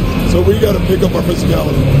now, so we got to pick up our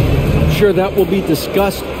physicality. I'm sure that will be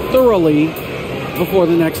discussed thoroughly before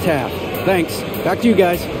the next half. Thanks. Back to you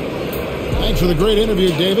guys. Thanks for the great interview,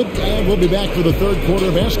 David. And we'll be back for the third quarter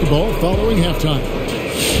of basketball following halftime.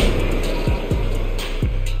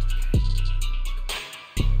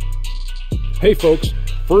 Hey folks,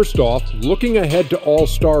 first off, looking ahead to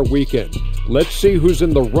All-Star Weekend, let's see who's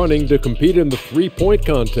in the running to compete in the three-point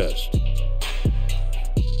contest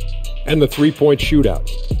and the three-point shootout.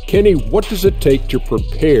 Kenny, what does it take to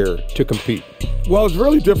prepare to compete? Well, it's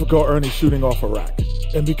really difficult, Ernie, shooting off a rack.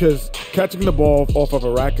 And because catching the ball off of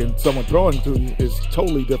a rack and someone throwing it to you is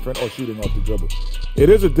totally different or shooting off the dribble. It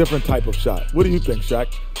is a different type of shot. What do you think,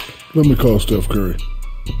 Shaq? Let me call Steph Curry.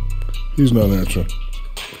 He's not answering.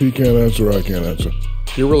 He can't answer, I can't answer.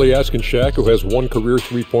 You're really asking Shaq, who has one career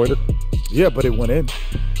three-pointer? Yeah, but it went in.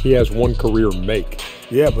 He has one career make.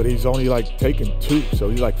 Yeah, but he's only like taking 2, so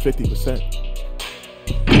he's like 50%.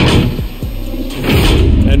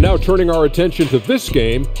 And now turning our attention to this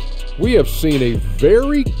game, we have seen a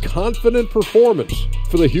very confident performance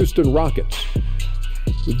for the Houston Rockets.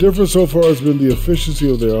 The difference so far has been the efficiency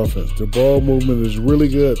of their offense. Their ball movement is really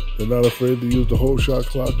good. They're not afraid to use the whole shot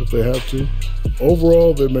clock if they have to.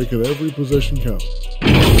 Overall, they're making every possession count.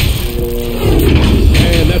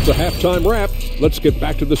 And that's a halftime wrap. Let's get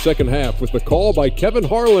back to the second half with the call by Kevin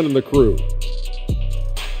Harlan and the crew.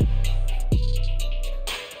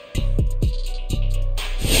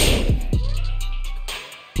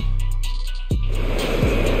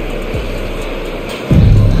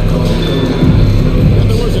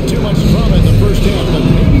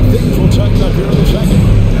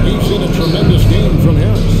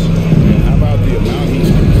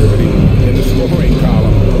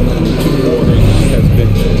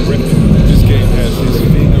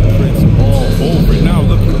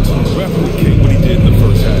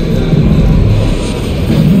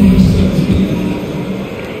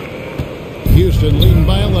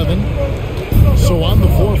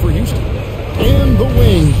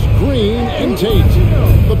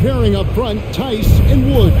 Tice and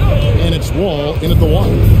Wood, and it's Wall in at the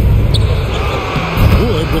one.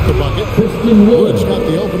 Wood with the bucket. Wood's got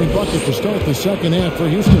the opening bucket to start the second half for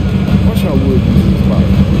Houston. Watch how Wood uses his body,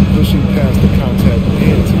 pushing past the contact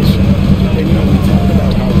and his shot. And you know, we talked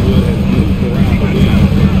about how Wood has moved around the league.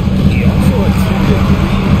 He also attended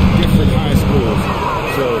 3 different high schools,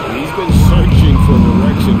 so he's been searching for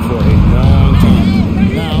direction for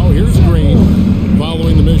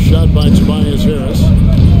out by Tobias Harris.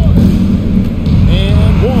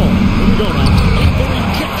 And Wall. Here we go now. And the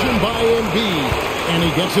rejection by Embiid. And he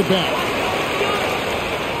gets it back.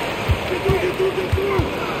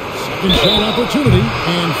 Second shot opportunity.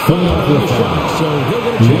 And foul on the shot. So he'll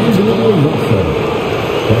get a chance to go.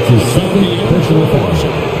 That's his second personal foul.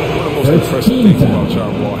 One of the most impressive things about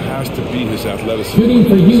John Wall has to be his athleticism. Shooting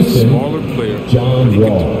for He's a Houston, smaller player, John but he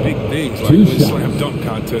can Wall. do big things like Two win shots. slam dunk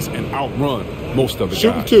contests and outrun most of the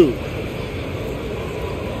Shoot guys. two.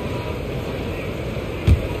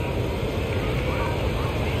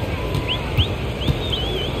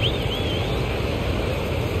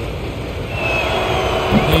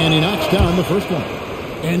 And he knocks down the first one.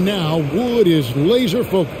 And now Wood is laser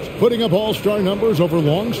focused, putting up all-star numbers over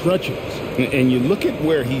long stretches. And you look at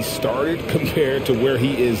where he started compared to where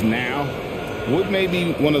he is now, Wood may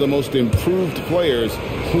be one of the most improved players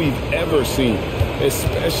we've ever seen,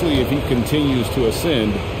 especially if he continues to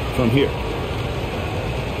ascend from here.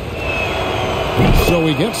 So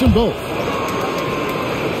he gets them both.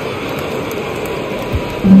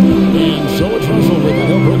 And so it's Russell with it.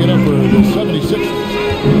 He'll bring it up for the 76ers.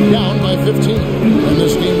 Down by 15. And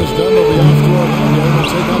this game is done. They'll be off to Orlando and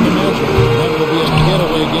take on the Magic. That will be a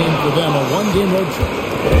getaway game for them, a one-game road trip.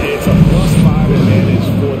 It's a +5 advantage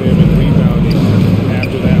for them in rebounding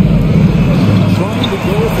after that one. Trying to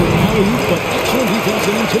go for an alley-oop, but excellent defense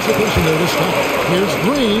and anticipation there to stop it. Here's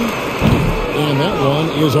Green. And that one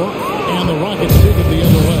is off. And the Rockets take it the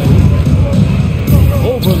other way.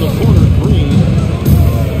 Over in the corner, Green.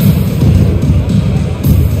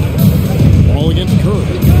 Ball against Curry.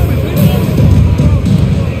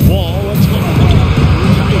 Wall, let's go.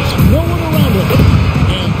 Nice. No one around him.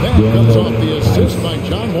 And that comes off the assist by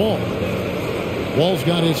John Wall. Wall's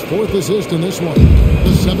got his 4th assist in this one.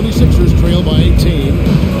 The 76ers trail by 18.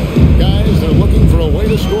 Guys, they're looking for a way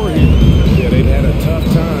to score here. Yeah, they've had a tough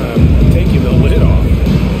time taking the lid off.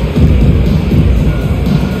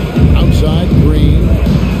 Outside, Green.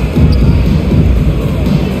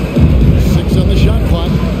 6 on the shot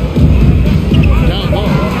clock. Down low.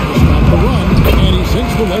 Stop the run. And he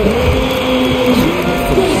sinks the layup.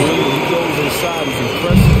 He goes inside. He's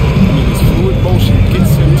impressive. I mean, his fluid motion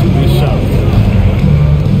gets him to his shot.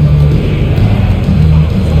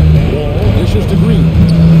 Wall dishes to Green.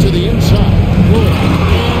 To the inside. Wood.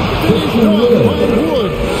 Finished off by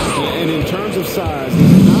Wood. And in terms of size,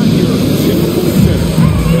 he's not your typical center.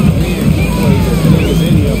 And man, he plays as big as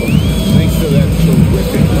any of them, thanks to that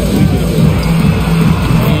terrific leaping ability.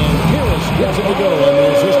 And Harris gets it to go. And the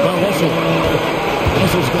assist by Russell.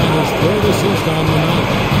 Russell's got his 3rd assist on the night.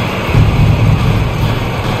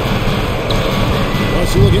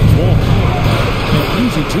 Russell against Wall. An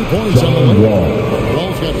easy 2 points on the way.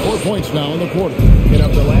 Wall's got 4 points now in the quarter. And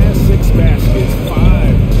of the last 6 baskets, 5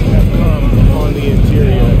 have come on the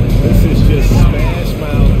interior. This is just smash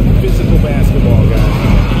mouth physical basketball, guys.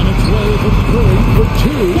 On its way from Curry for 2.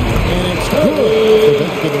 And it's good. So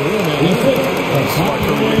back to the rim. And Smart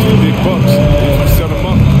Curry makes the big bucks. He set him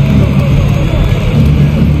up.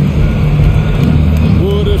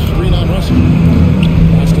 Wood, a screen on Russell.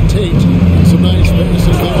 Pass to Tate. And some nice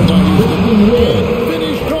passes there by Houston. And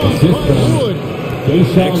finished off by Wood.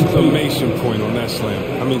 Exclamation point on that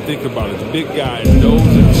slam. I mean, think about it. The big guy knows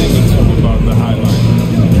a thing or two about the highlight.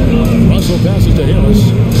 Russell passes to Harris.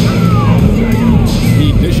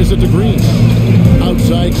 He dishes it to Green.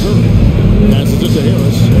 Outside Curry. Passes it to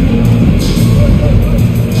Harris.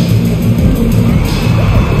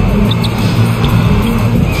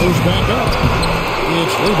 Goes back up.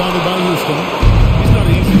 It's rebounded by Houston. He's not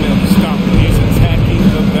an easy man to stop. He's attacking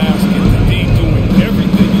the basket. He's doing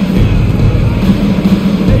everything he can.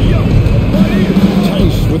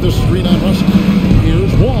 Tice with the screen on Russell.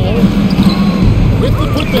 Here's Wall. With the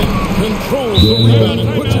putback. Controls the rebound and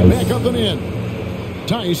puts it back up and in.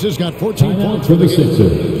 Tice has got 14 points for the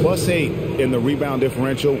Sixers. +8 in the rebound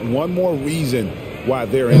differential. One more reason why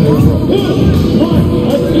they're in control.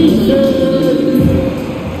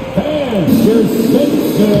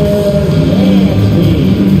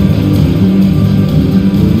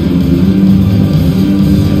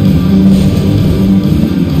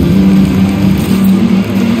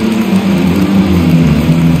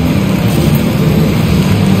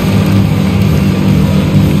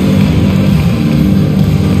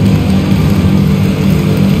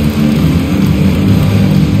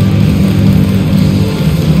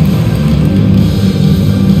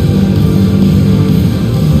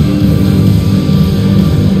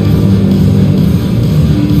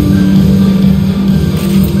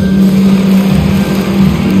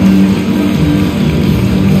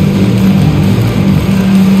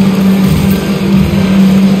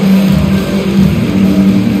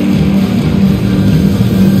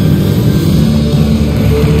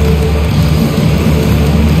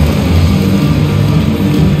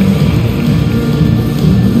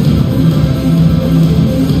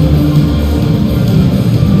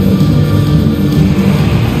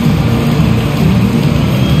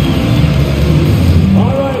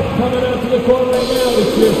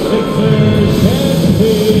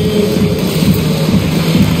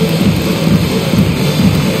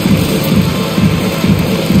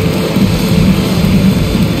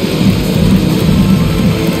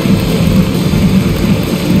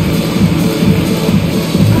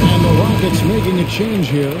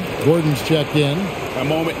 Gordon's checked in. A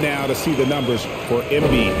moment now to see the numbers for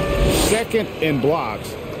Embiid. 2nd in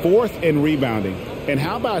blocks, 4th in rebounding. And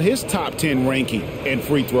how about his top 10 ranking and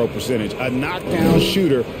free throw percentage? A knockdown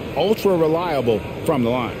shooter, ultra reliable from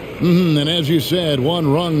the line. And as you said, one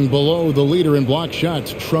rung below the leader in block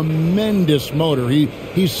shots. Tremendous motor.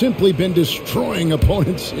 He's simply been destroying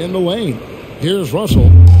opponents in the lane. Here's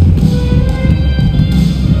Russell.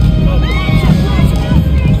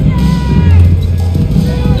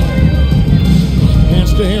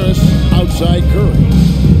 Pass to Harris. Outside Curry.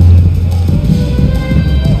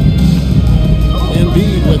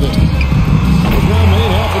 Embiid with it. He's now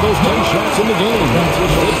made half of those 10 shots in the game. That's a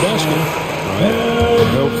great basket.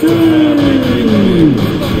 Helps to have a big man.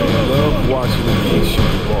 I love watching him shoot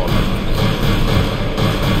the ball.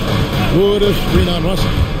 Wood a screen on Russell.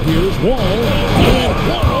 Here's Wall.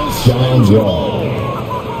 And Wall.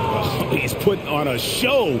 He's putting on a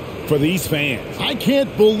show for these fans. I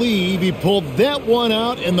can't believe he pulled that one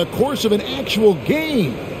out in the course of an actual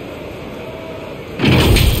game.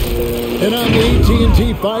 And on the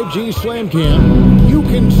AT&T 5G Slam Cam, you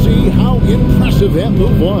can see how impressive that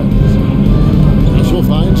move was. Russell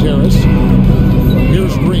finds Harris.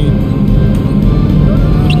 Here's Green.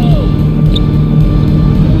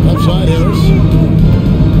 Outside Harris.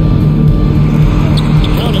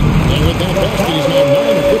 Count it. And with that basket, he's now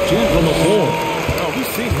 9 of 15 from the floor. Oh,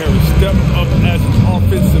 we've seen Harris step up as an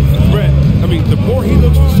offensive threat. I mean, the more he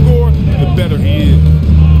looks to score, the better he is.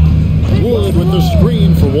 Wood with the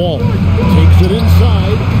screen for Wall. Takes it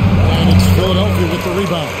inside, and it's Philadelphia with the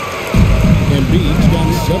rebound. Embiid's got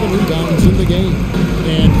 7 rebounds in the game.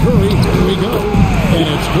 And Curry, here we go. And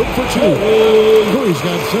it's good for 2. Curry's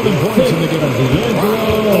got 7 points in the game.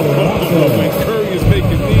 When Curry is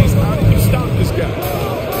making these, how do you stop this guy?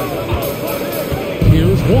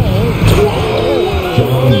 Here's Wall.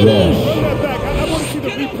 Finish! I want to see the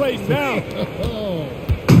replay now.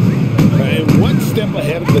 And one step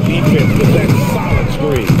ahead of the defense with that solid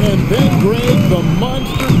screen. And then Greg, the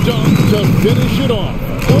monster dunk to finish it off.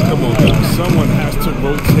 Oh, come on, baby. Someone has to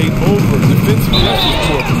rotate over. Defensive matches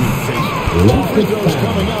for communication. Free throws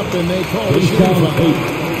coming up, and they call the shooting.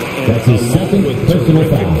 That's his 2nd personal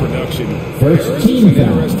foul. Production. First team An foul.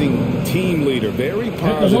 interesting team leader. Very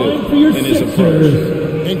positive line for your in his Sixers.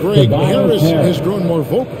 approach. And Greg, Harris has grown more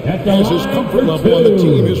vocal as his comfort level on the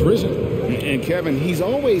team has risen. And Kevin, he's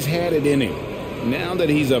always had it in him. Now that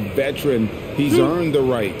he's a veteran, he's earned the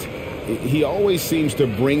right. He always seems to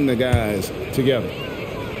bring the guys together.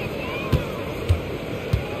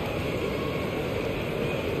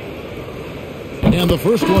 And the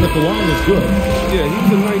first one at the line is good. Yeah, he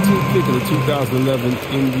was a 19th pick in the 2011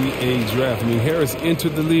 NBA draft. I mean, Harris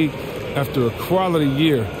entered the league after a quality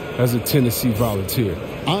year as a Tennessee Volunteer.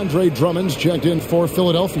 Andre Drummond's checked in for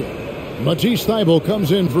Philadelphia. Matisse Thybulle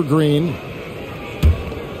comes in for Green.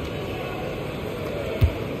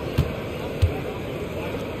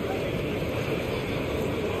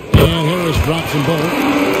 And Harris drops them both.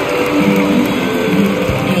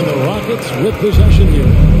 And the Rockets with possession here.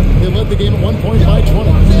 They led the game at one point by 20.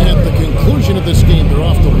 At the conclusion of this game, they're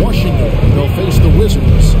off to Washington. They'll face the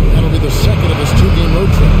Wizards. That'll be the second of this 2-game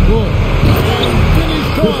road trip. Wood.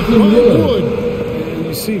 Finished off by Wood. And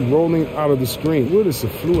you see rolling out of the screen. Wood is a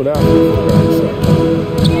fluid athlete.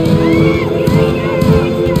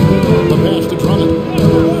 The pass to Drummond.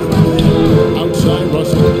 Outside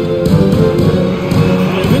Russell.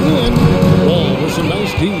 Driving in. Wall with some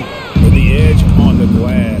nice D. The edge on the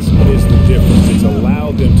glass is the difference. It's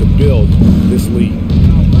allowed them to build this lead.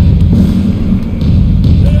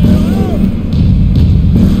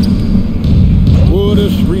 Wood a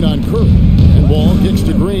screen on Curry. And Wall kicks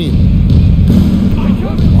to Green.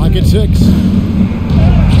 Lock at 6.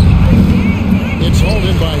 It's hauled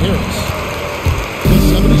in by Harris. The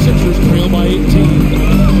 76ers trail by 18.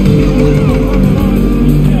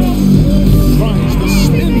 Tries the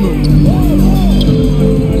spin move.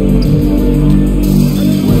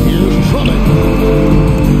 Here's Drummond.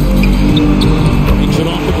 Breaks it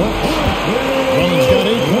off the glass. Drummond's got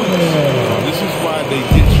 8 points. This is why they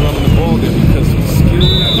get Drummond the ball there, because he's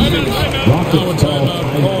skilled at the finish. Now a timeout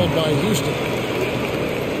called by Houston.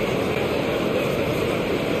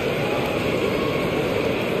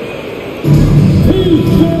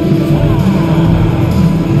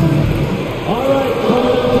 All right,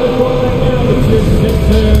 coming up to the court right now, it's your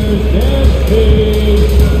Sixers and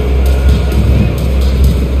Kings.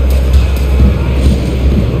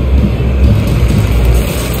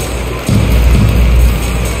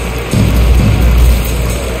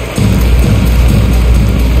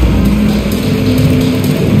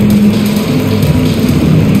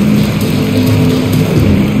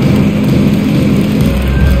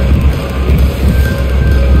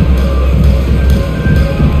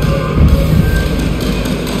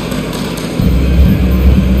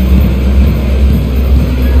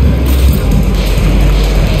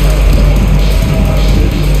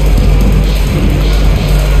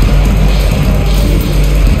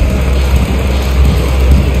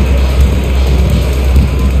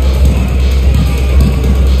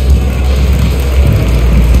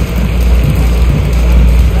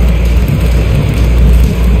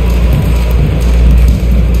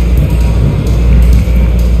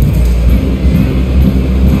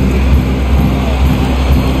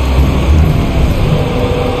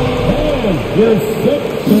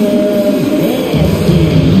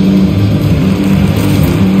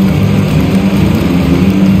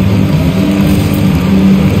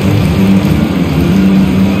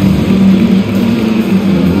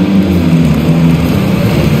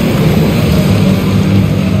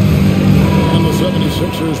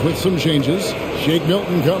 Shake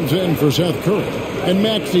Milton comes in for Seth Curry. And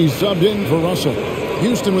Maxey subbed in for Russell.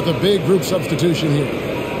 Houston with a big group substitution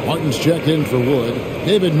here. Martin's checked in for Wood.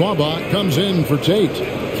 David Mwaba comes in for Tate.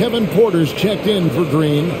 Kevin Porter's checked in for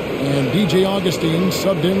Green. And DJ Augustine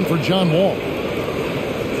subbed in for John Wall.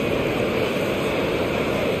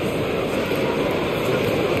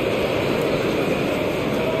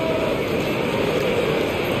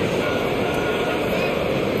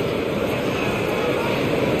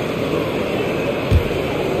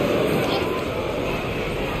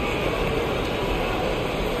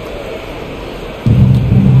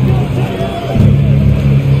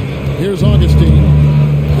 Here's Augustine.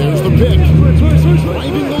 There's the pitch.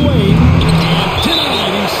 Driving the lane. And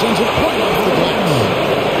denied. He sends it right off the glass.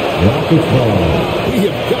 Rockets ball. We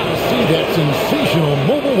have got to see that sensational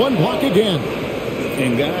mobile one block again.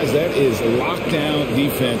 And guys, that is lockdown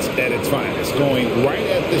defense at its finest. Going right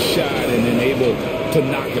at the shot and then able to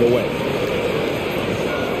knock it away.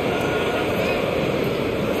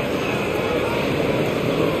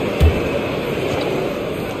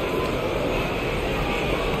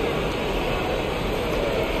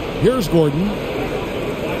 Here's Gordon. I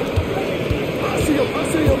see him.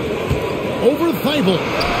 Over Thibault.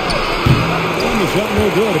 And the shot no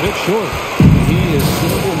good, a bit short. He is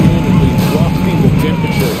single-handedly dropping the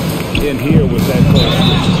temperature in here with that call.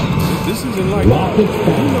 This isn't like he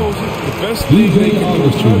knows it. The best thing they can do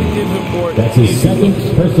is try to get him more. That's his second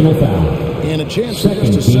personal foul. And a chance in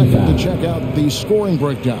just a second to check out the scoring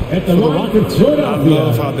breakdown. At the line for Philadelphia. I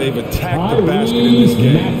love how they've attacked the basket in this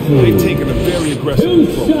game. They've taken a very aggressive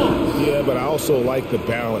approach. Yeah, but I also like the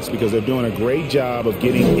balance because they're doing a great job of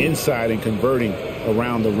getting inside and converting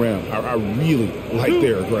around the rim. I really like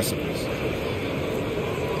their aggressiveness.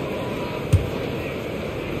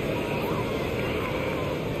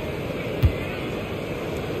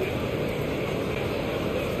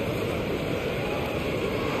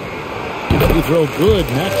 Free throw good,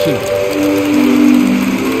 Maxey.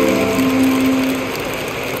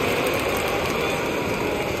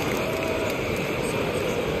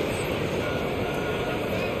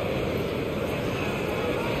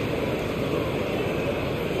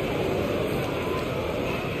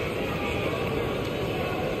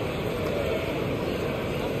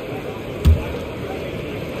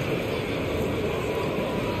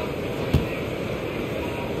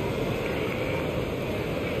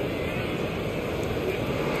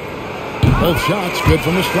 Both shots good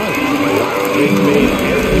from the strike. They made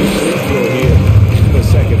every free throw here in the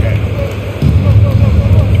second half.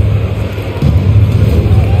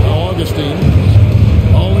 Augustine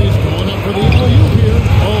always going up for the alley-oop here.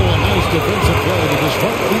 Oh, a nice defensive play to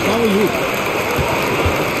disrupt the alley-oop.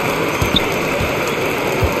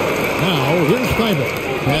 Now, here's Thibault.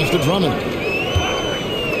 Pass to Drummond.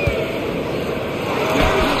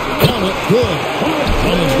 Count it, good.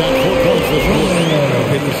 Drummond's got 4 points this quarter.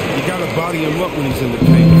 You got to body him up when he's in the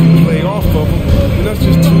paint. If you play off of him, then that's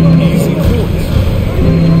just 2 easy points.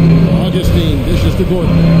 Augustine dishes to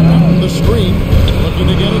Gordon. Out on the screen, looking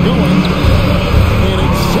to get it going. And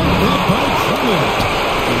it's sent back by Drummond.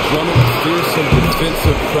 And Drummond fears some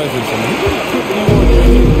defensive presence, and he can put more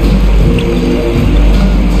in.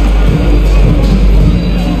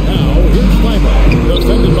 Now, here's Thibault.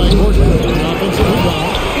 Defended by Gordon. Offensive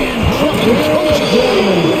rebound. And Drummond goes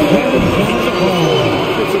again.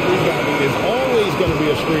 Offensive rebounding is always going to be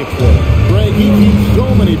a strength for him. Greg, he keeps so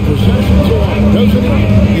many possessions alive, doesn't he?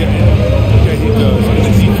 Yeah, he does. And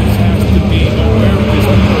the defense has to be aware of his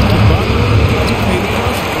defensive body to pay the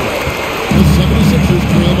consequences. The 76ers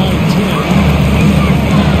trail by 10.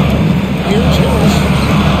 Here's Harris.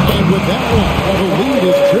 And with that one, the lead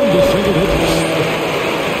is trimmed to single digits.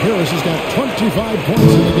 Harris has got 25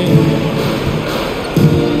 points in the game.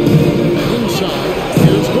 Inside,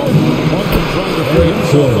 here's Gordon. Martin trying to free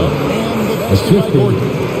himself up. And the basket by Gordon.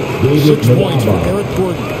 6 points for Eric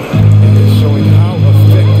Gordon. And it's showing how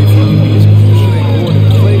effective he can be as pushing Gordon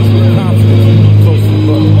plays with confidence close to the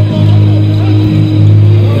bucket.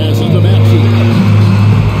 Passes to Maxey.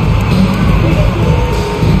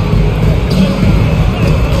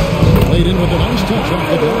 Played in with a nice touch off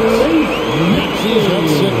the glass. Maxey is at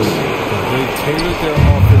 6. They tailored their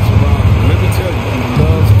offense around him. Let me tell you, he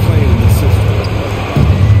loves playing in the system.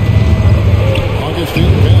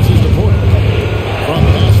 Augustine passes to Porter. From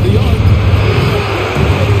past the arc.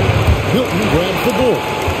 Milton grabs the board.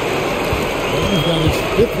 He's got his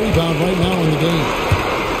 5th rebound right now in the game.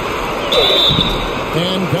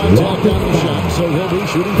 And contact on the shot, so he'll be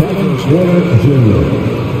shooting free throws.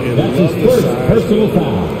 That's his first personal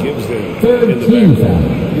foul. Gives them 13 foul.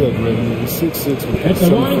 Yeah, Greg, 6'6". At the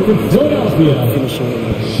line for Philadelphia,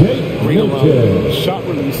 Shake Milton. Shot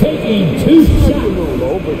release. Taking 2 shots.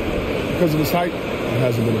 low, but because of his height, it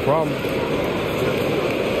hasn't been a problem.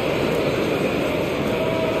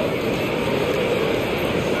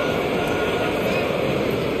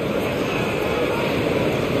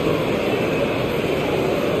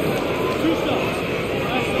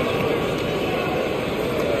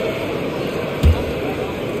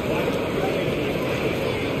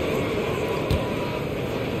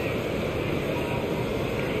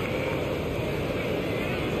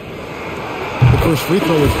 First free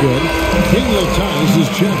throw is good. Daniel Tice is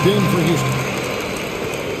checked in for Houston.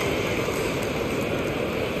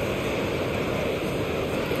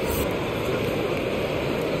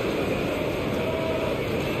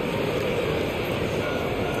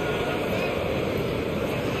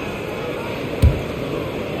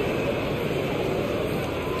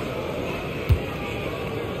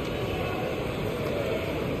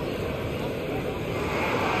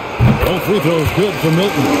 All free throws good for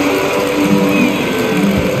Milton.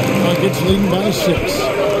 It's leading by 6.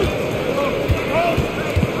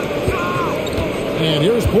 And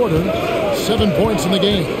here's Porter. 7 points in the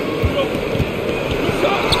game.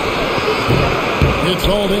 It's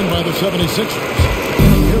hauled in by the 76ers.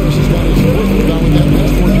 Harris has got his fourth rebound with that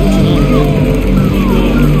last 4 tonight.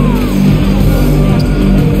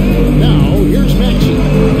 Now, here's Maxey.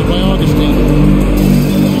 Hit by Augustine.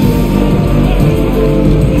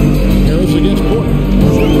 Harris against Porter.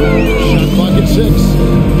 Shot clock at 6.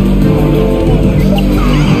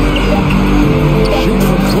 Shoots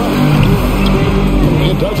from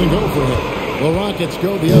 12. It doesn't go for him. The Rockets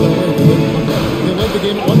go the other way. They led the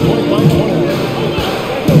game at 1 point by 20.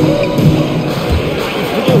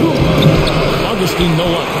 Augustine no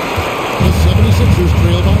luck. The 76ers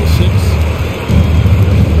trail by 6.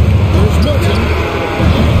 There's Milton.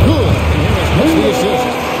 Good. Harris makes the assist.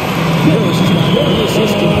 Harris has got the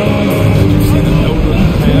assist tonight. Did you see the no-look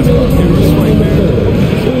pass by Harris right there?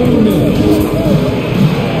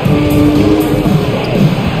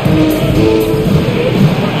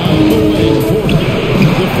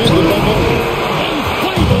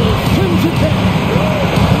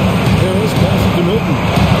 Harris passes to Milton.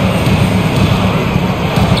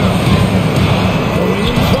 Coming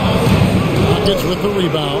inside. Rockets with the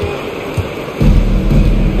rebound.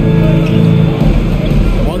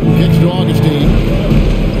 Martin kicks to Augustine.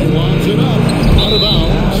 He lobs it up. Out of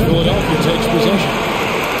bounds. Philadelphia takes possession.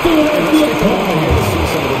 Let's take a moment here to see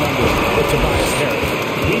some of the numbers for Tobias Harris.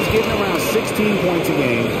 He's getting around 16 points a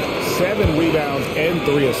game, 7 rebounds, and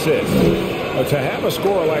 3 assists. To have a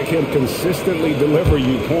scorer like him consistently deliver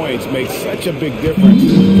you points makes such a big difference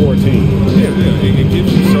for a team. Yeah, it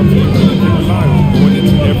gives you something that you can rely on going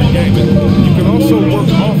into every game. And you can also work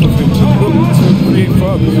off of it to create for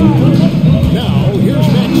others. Now, here's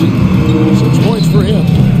Maxey. 6 points for him.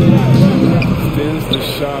 Spins the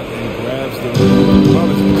shot and grabs the rim. About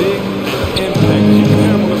as big impact as you can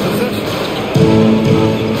have on a possession.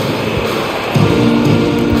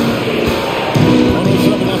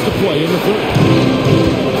 107 left to play in the third.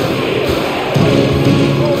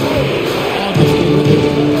 Augustine with it.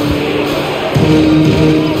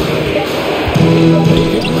 He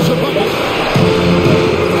gets a bucket.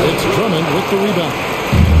 It's Drummond with the rebound.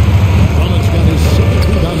 Drummond's got his 6th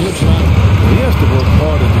rebound here tonight. He has to work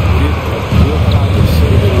harder to get a good pocket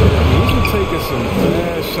save. He's been taking some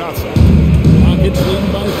bad shots out. Rockets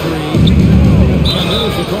leading by 3. And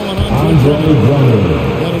there's the call on Andre Drummond.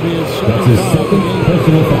 That'll be his That's his second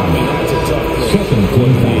personal foul. That's a tough play. Second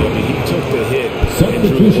team foul. He took the hit.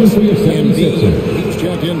 Substitution for your 76ers. He's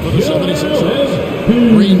checked in for the 76ers.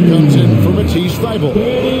 Green comes in for Matisse Thybulle.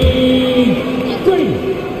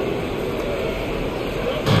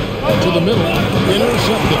 To the middle.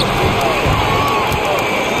 Intercepted.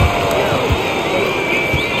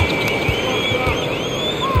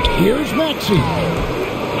 Here's Maxey.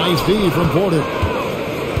 Nice D from Porter.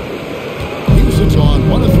 Houston's on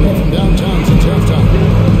 1 of 3 from downtown since halftime.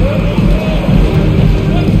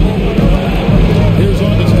 Here's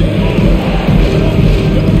Augustine.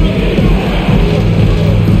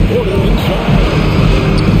 Porter inside.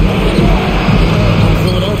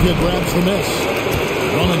 Philadelphia grabs the miss.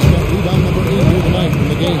 Drummond's got rebound number 8 here tonight in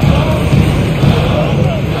the game.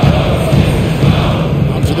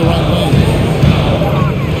 Out to the right lane.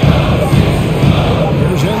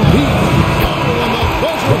 Here's Embiid.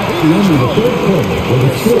 That's the end of the third quarter with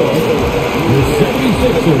a score. The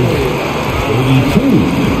 76ers 82.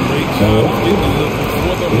 The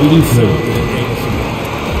 83.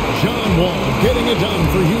 John Wall getting it done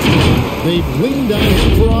for Houston. They've leaned on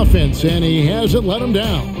him for offense, and he hasn't let them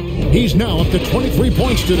down. He's now up to 23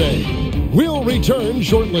 points today. We'll return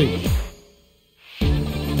shortly.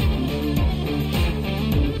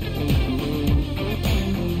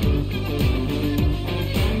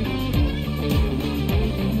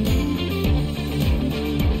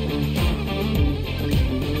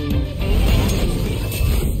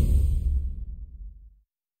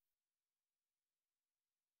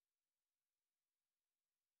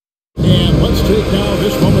 Let's take now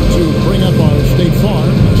this moment to bring up our State Farm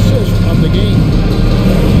assist of the game.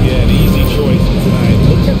 Yeah, an easy choice tonight.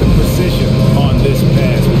 Look at the precision on this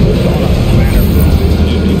pass. Put on a platter.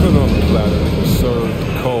 Yeah, even on the platter, it was served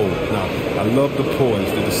cold. Now, I love the poise,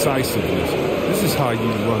 the decisiveness. This is how you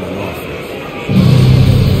run an offense.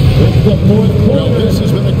 Well, this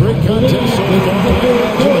has been a great contest so far.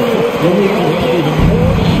 Even more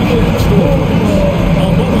action in store. A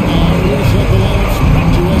moment now, we'll set the lines back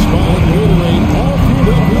to us by Gatorade. All queued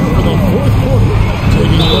up here for the fourth quarter.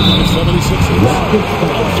 Taking a look at the 76ers.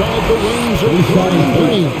 Outside the wings of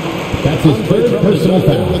Green. That's his third personal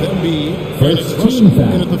foul. With Embiid. First team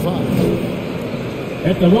foul. In at the 5.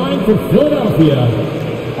 At the line for Philadelphia,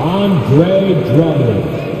 Andre Drummond.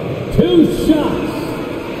 2 shots.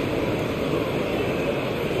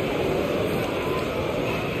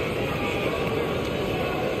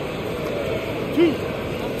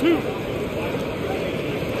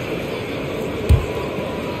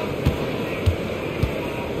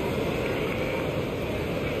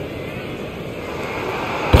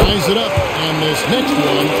 Ties it up, and this next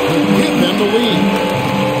one could give them the lead.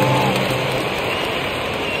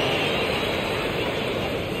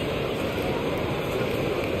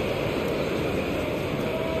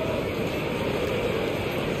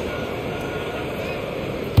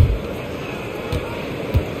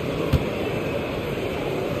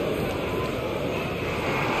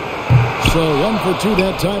 So 1 for 2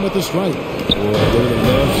 that time with the strike. Boy, they would have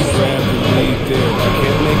loved to grab the lead there. I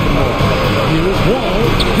can't make them all. Here's Wall.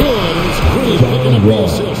 Good. And it's Green picking up the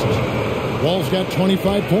assist. Wall's got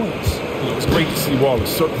 25 points. It's great to see Wall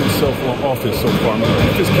assert himself on offense so far. I mean,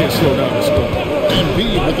 he just can't slow down the score. And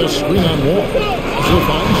B with the screen on Wall. So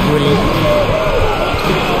finds Green.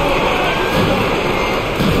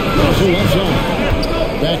 Also left zone.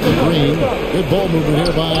 Back to Green. Good ball movement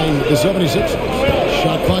here by the 76ers.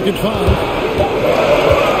 Shot clock at 5.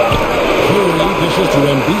 Curry dishes to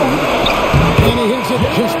Embiid. And he hits it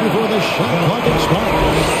just before the shot clock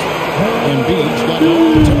expires. Embiid's got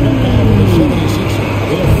all to put down for the 76ers.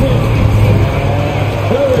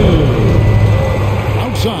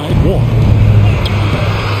 Outside, Wall.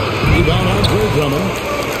 Rebound Andre Drummond.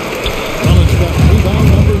 Drummond's got rebound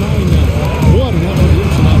number 9 now. What an effort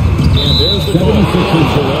here tonight. And there's the goal.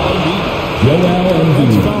 Joel Embiid.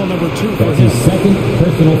 That's foul number 2 for him. That's his second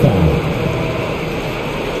personal foul.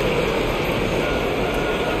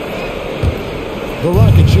 The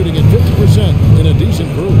Rockets shooting at 50% in a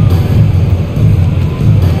decent groove.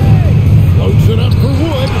 Floats it up for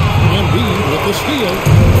Wood. Embiid with the steal.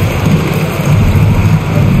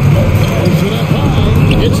 Floats it up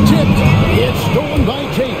high. It's tipped. It's stolen by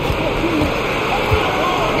Tate.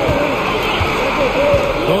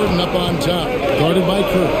 Gordon up on top. Guarded by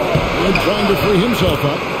Curry. And trying to free himself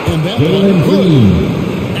up. And that one good.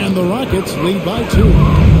 And the Rockets lead by 2.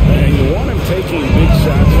 And you want him taking big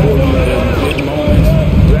shots for you in big moments.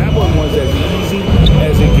 That one was as easy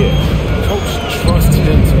as it gets. Coach trusts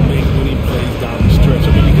him to make when he plays down the stretch.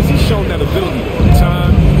 I mean, because he's shown that ability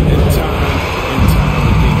time and time and time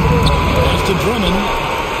again. Pass to Drummond.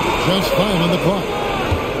 Just 5 on the clock.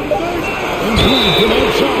 And Green from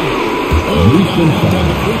outside. Down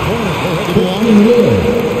the 3-pointer.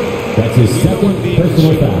 That's his second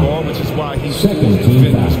personal foul. Which is why he's second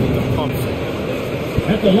team foul. With the pump.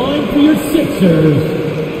 At the line for your Sixers,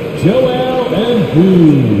 Joel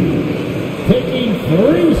Embiid, taking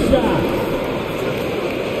 3 shots.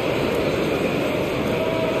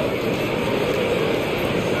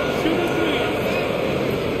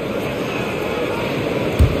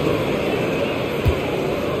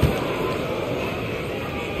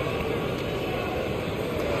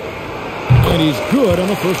 And he's good on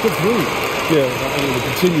the first of 3. Yeah, I mean, the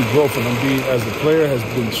continued growth of Embiid as a player has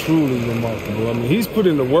been truly remarkable. I mean, he's put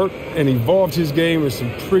in the work and evolved his game in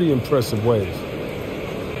some pretty impressive ways.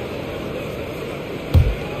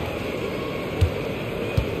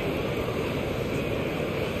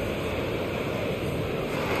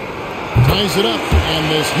 Ties it up, and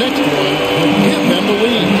this next one will give them the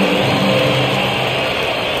lead.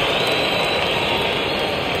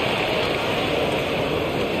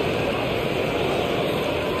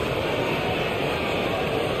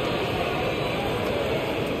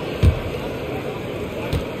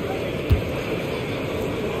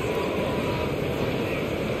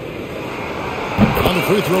 The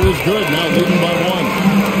free throw is good, now leading by 1.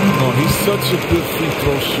 Oh, he's such a good free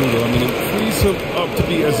throw shooter. I mean, it frees him up to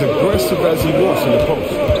be as aggressive as he wants in the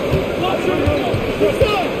post.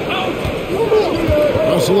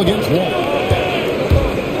 Russell against Wall.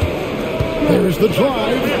 There's the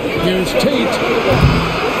drive. Here's Tate.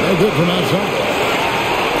 No good from outside.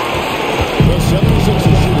 The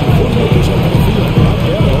 76ers shooting 48%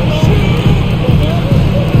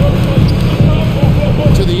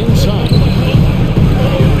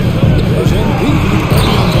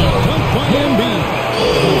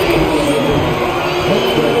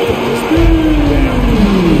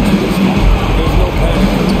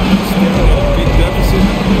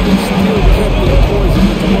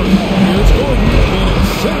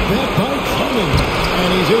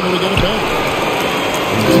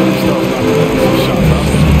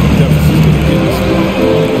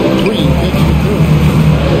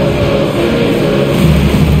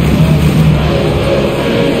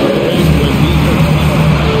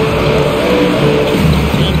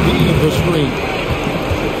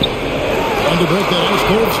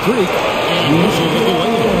 streak. And Russell with the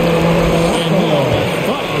lead. And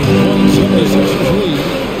the 76ers lead.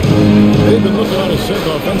 They've been looking out of sync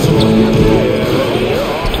offensively.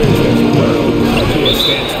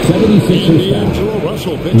 D'Angelo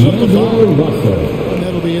Russell picks up the foul. And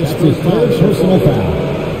that'll be his first personal foul.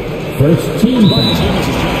 First team foul. Is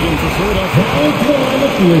champion for Philadelphia. Foul line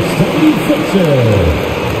of the 76ers.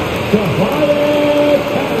 Tobias Harris.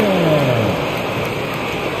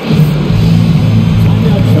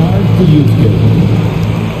 Timeout charge to Houston.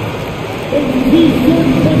 And Houston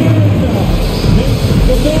makes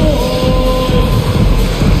the ball.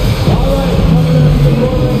 All right, coming up the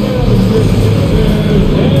ball right now is your Sixers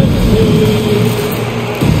and Kings. Your Sixers and Kings.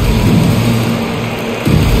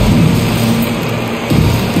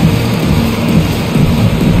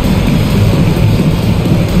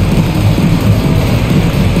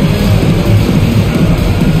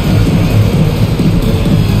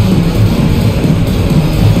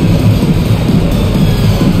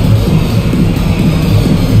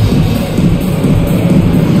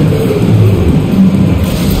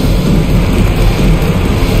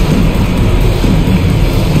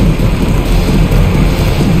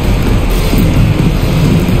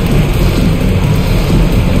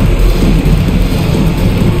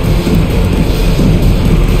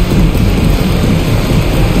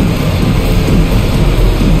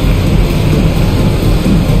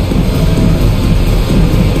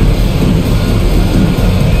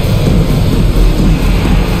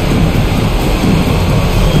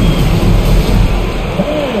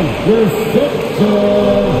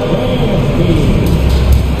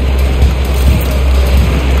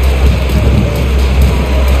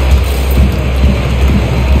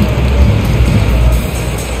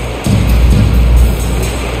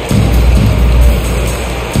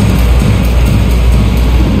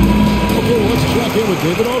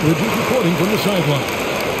 David Aldridge is reporting from the sideline.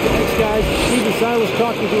 Thanks, guys. Stephen Silas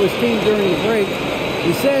talking to his team during the break.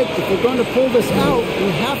 He said, if we're going to pull this out, we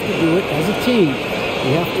have to do it as a team.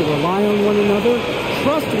 We have to rely on one another,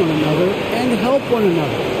 trust one another, and help one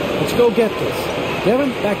another. Let's go get this. Devin,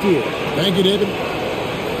 back to you. Thank you, David.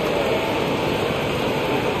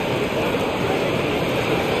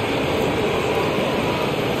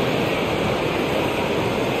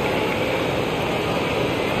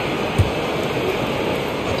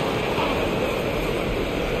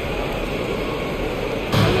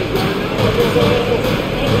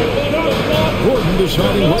 Gordon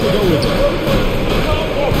deciding what to go with.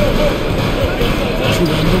 To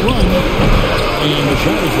end the run. And the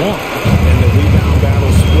shot is long. And the rebound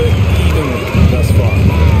battle split evenly thus far.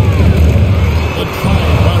 The try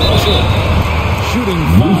by Russell. Shooting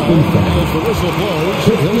foul as the whistle blows.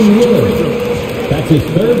 He'll shoot two free throws. That's his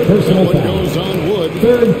third personal One foul. goes on Wood.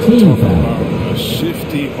 Third team foul. A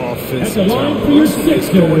shifty offensive At the line for your Sixers,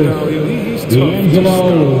 He's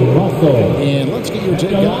D'Angelo Russell. And let's get your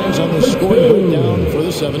take, guys, on the score breakdown for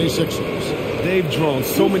the 76ers. They've drawn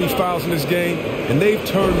so many fouls in this game, and they've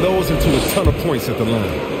turned those into a ton of points at the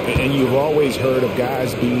line. And you've always heard of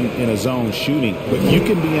guys being in a zone shooting, but you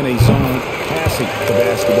can be in a zone passing the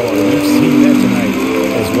basketball, and we've seen that tonight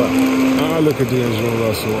as well. I look at D'Angelo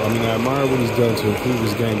Russell. I mean, I admire what he's done to improve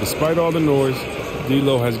his game. Despite all the noise,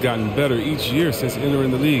 D'Lo has gotten better each year since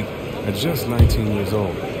entering the league at just 19 years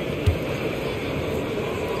old.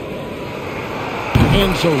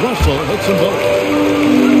 And so Russell hits them both.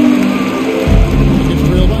 It's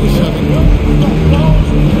trailed by 7.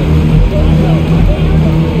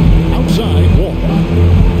 Outside, Wall.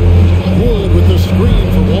 Wood with the screen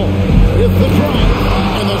for Wall. With the drive.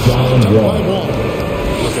 And the shot by Wall.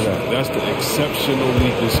 Look at that. That's the exceptional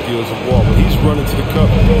leaping skills of Wall. When he's running to the cup,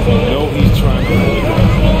 you know he's trying to hold it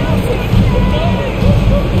down.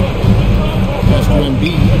 Pass to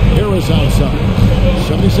Embiid. Harris outside.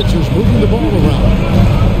 76ers moving the ball around.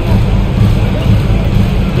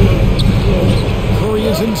 Curry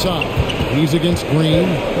is inside. He's against Green.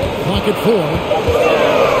 Clock at 4.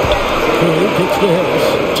 Curry kicks to Harris.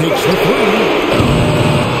 Takes the 3.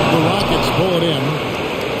 The Rockets pull it in.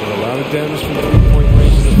 A lot of damage from three-point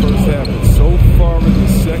range in the first half, but so far in the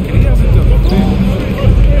second, he hasn't done a thing.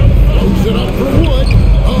 Throws it up for Wood.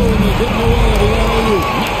 Oh, and they get away the alley-oop.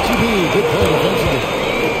 Not to be. Good play defensively.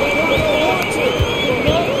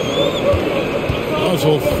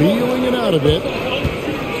 Russell feeling it out a bit.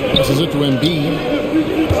 Passes it to Embiid.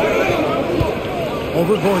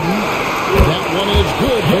 Over Gordon. That one is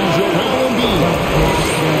good from Joel Embiid.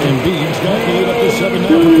 Embiid's got the lead up to 7 now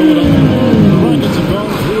for Philadelphia. The Rockets have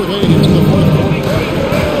gone 3 of 8 in the fourth quarter.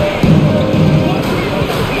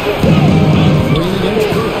 Green against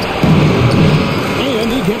Curry. And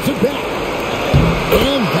he gets it back.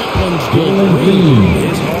 And that one's good. Green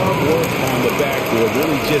is hard.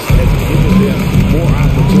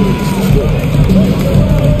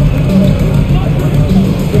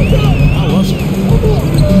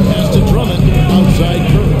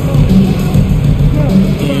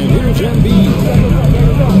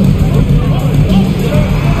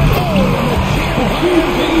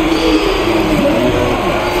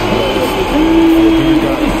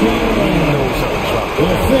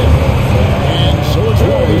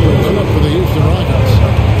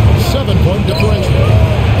 point differential.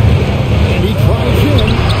 And he drives in.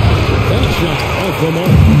 That shot off the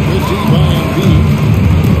mark. Good D by Embiid.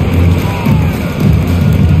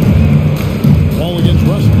 Ball against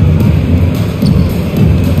Russell.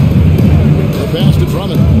 The pass to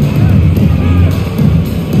Drummond.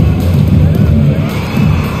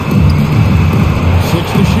 6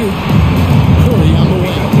 to shoot. Curry on the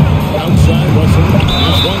wing. Outside Russell.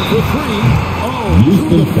 That's 1 for 3. Oh,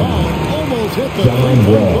 through the foul. Almost hit the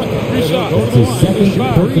three-point bucket. That's his second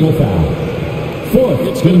personal foul. Fourth.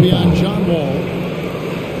 It's going to be on John Wall.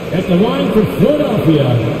 At the line for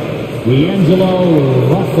Philadelphia, D'Angelo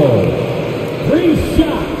Russell. 3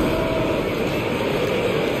 shots.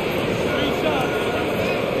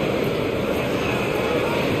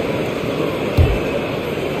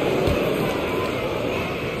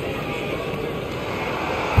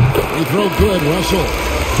 They throw good, Russell.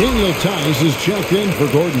 Daniel Tice is checked in for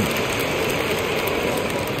Gordon.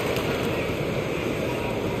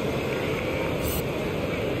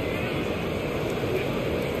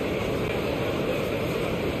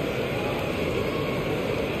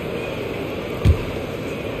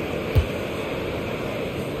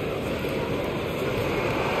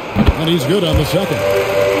 And he's good on the second.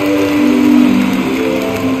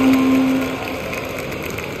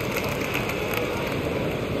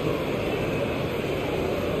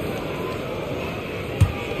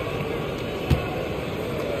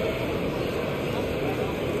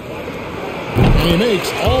 And he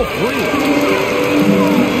makes all 3.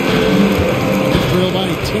 Israel by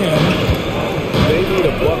 10. They need a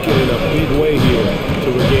bucket in a big way here to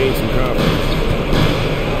regain some confidence.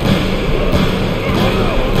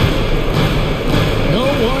 No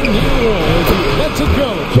one near Wall as he lets it go.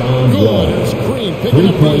 John Wall. Good. It's Green picking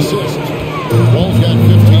up the assist. Wall's got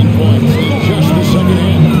 15 points in just the second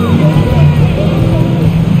half.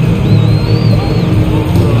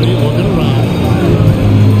 Curry looking around.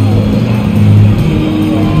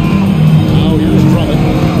 Now here's Drummond.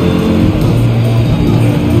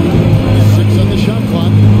 6 on the shot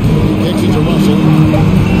clock. Kicks it to Russell.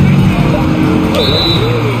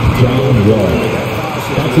 John Wall.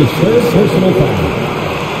 That's his first personal foul.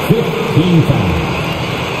 15 fouls.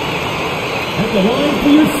 At the line for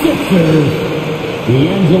your Sixers,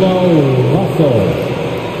 D'Angelo Russell.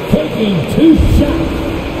 Taking 2 shots.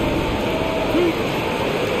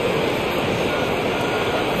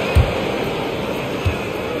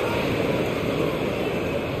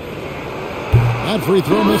 That free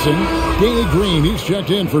throw missing. Danny Green, he's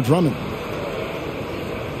checked in for Drummond.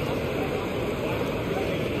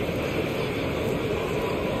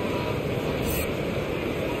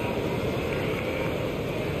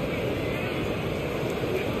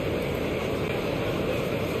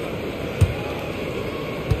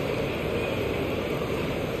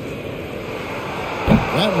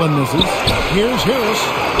 That one misses. Here's Harris.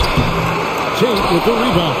 Tate with the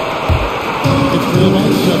rebound. It's Bill by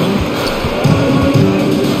 7.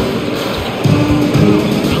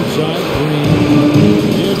 Outside Green.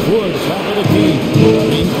 It's Wood, top of the key.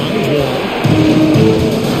 Green finds Wall.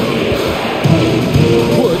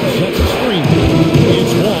 Wood sets a screen.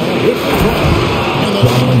 It's Wall with the drop. And the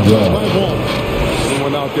shot is by Wall.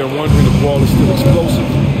 Anyone out there wondering if Wall is still explosive?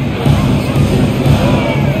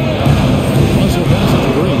 Russell passes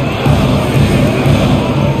to Green.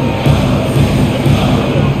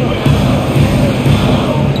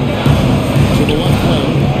 To the left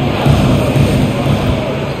wing.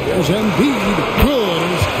 There's Embiid. Good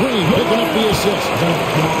as Green picking up the assist.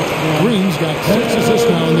 Green's got 6 assists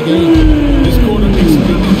now in the game. This quarter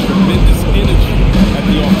expended tremendous energy at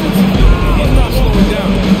the offensive end. He's not slowing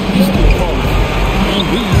down. He's still calling.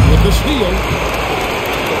 Embiid with the steal.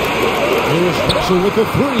 There's Russell with the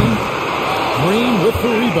 3. Green with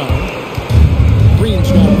the rebound.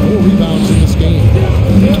 Green's got 4 rebounds in this game.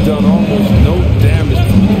 He's done almost no damage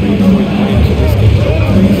from the 3-point range in this game. No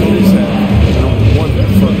threes in this half. There's only 1 in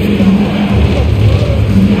front of him.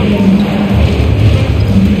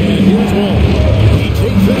 And here's Wall. He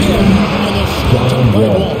takes it in. And the shot up by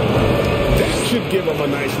Wall. That should give them a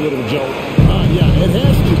nice little jolt. Yeah, it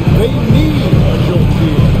has to. They need a jolt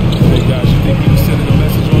here. Hey guys, you think he was sending a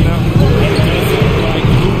message on that one?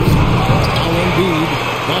 Now Embiid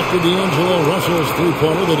after D'Angelo Russell's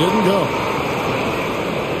 3-pointer that didn't go.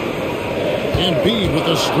 Embiid with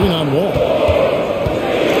the screen on Wall.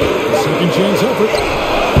 Second chance effort.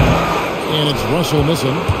 And it's Russell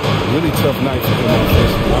missing. Really tough night for him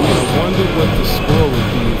offensively. I mean, I wonder what the score would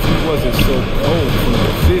be if he wasn't so cold from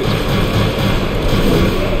the field.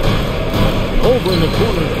 Over in the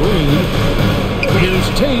corner, Green. Here's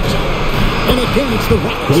Tate. And again, it's the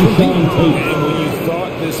Rockets. And when you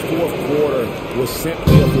thought this fourth quarter was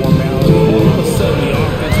simply a formality. All of a sudden, the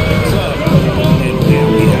offense picks up, and now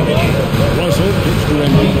we have it here. Russell gets to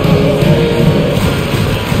Embiid.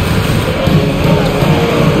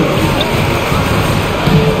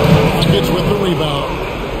 Gets with the rebound.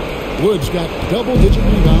 Woods got double-digit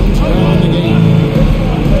rebounds around the game.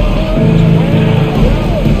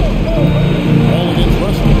 Ball against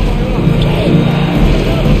Russell.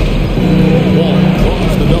 Wall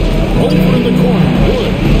draws the double. Over in the corner.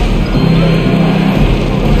 Wood.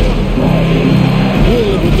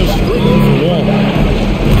 Wood with the screen for Wall.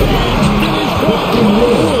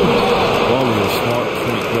 Wall is a smart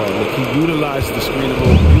point guard. Look, he utilized the screen a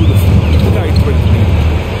little beautifully. Look how he put it.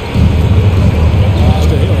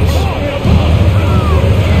 To Harris.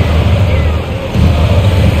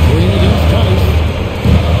 Green against Tice.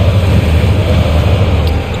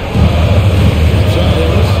 Outside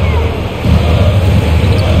Harris.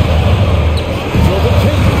 For the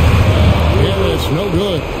take. Harris, no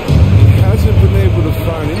good. He hasn't been able to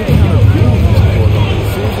find any kind of groove this quarter. It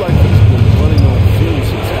seems like he's been running on fumes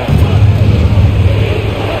since halftime.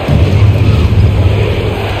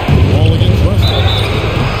 Ball against Russell.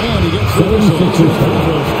 And he gets 76ers foul.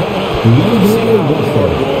 The young boy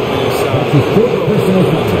Russell. That's his fourth personal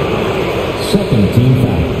foul. Second team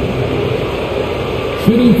foul.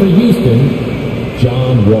 Shooting for Houston,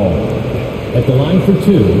 John Wall. At the line for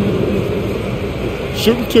two.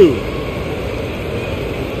 Shooting two.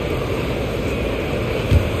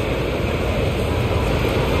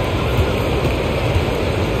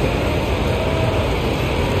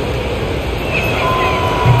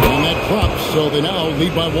 And that drops, so they now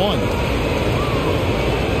lead by one.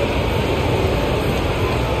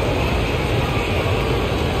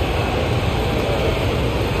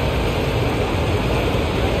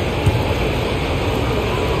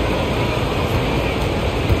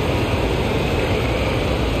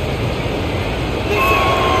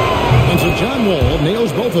 John Wall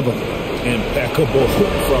nails both of them. Impeccable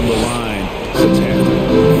from the line. For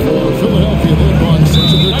Philadelphia, they've gone 6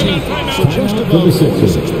 of their team. So just about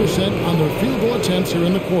 46% on their field goal attempts here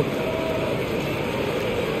in the quarter.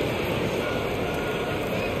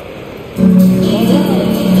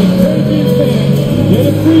 Get a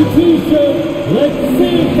free t-shirt. Let's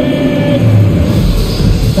see, fans.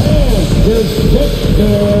 Fans, your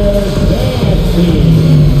Sixers dancing.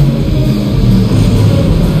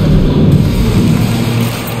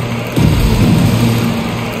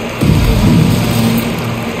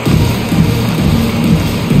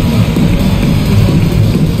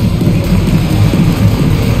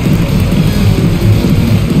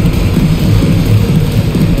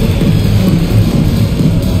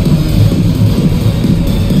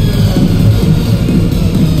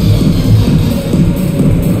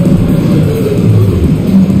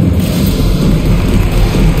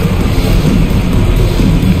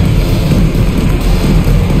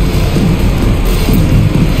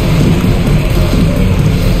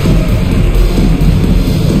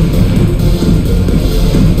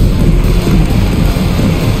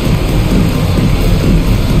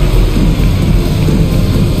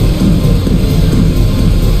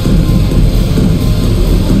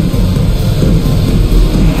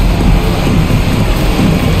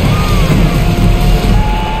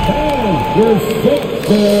 Your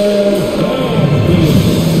Sixers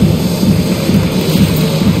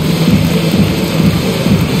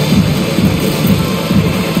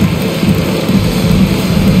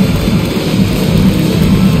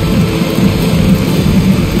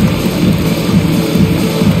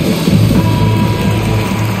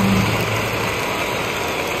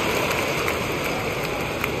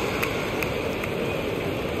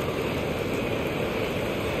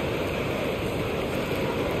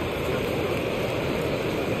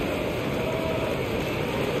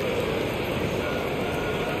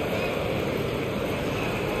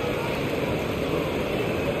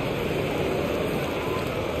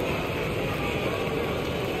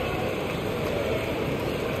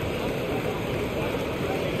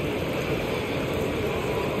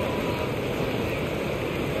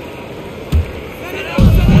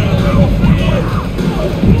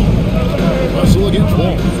Russell against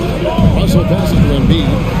Wall. Russell passes to Embiid.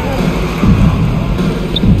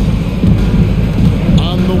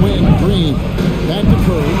 On the wing, Green. Back to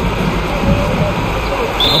Curry.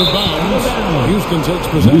 Out of bounds. Houston takes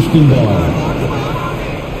possession. Houston ball.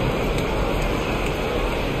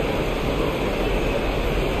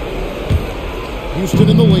 Houston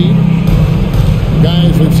in the lead.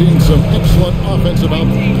 Guys, we've seen some excellent offensive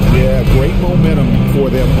output. Yeah, great momentum for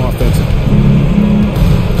them offensively.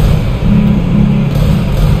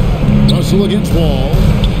 Russell against Wall.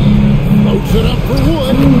 Loops it up for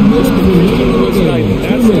Wood.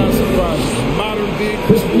 That's not surprising. Modern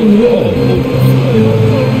vehicles.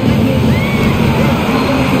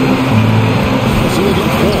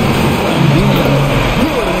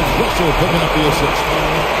 Russell picking up the assist.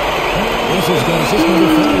 Russell's got assist number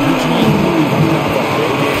 5 reaching in.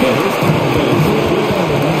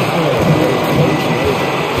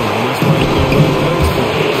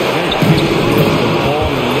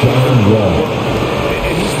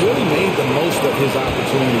 And he's really made the most of his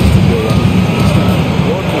opportunities to go up.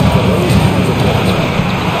 Working for those kinds of guys.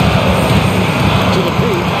 To the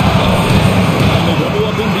pool. And they double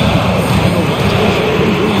up in B. And the right hand shot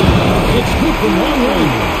in green. It's good from long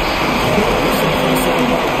range.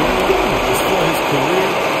 As for his career,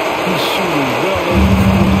 he's shooting well over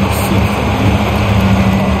 40% from the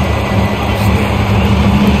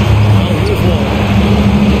Now here's Wall.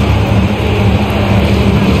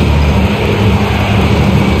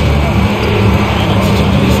 And it's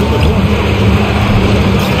Tice in the corner.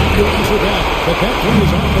 It's not to answer that, but that one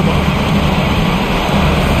is off the mark.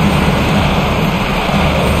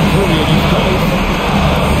 Curry against Tice.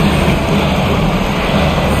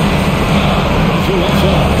 So that's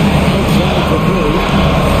outside for Curry.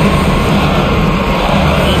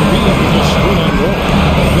 And beat up with a spin on Wall.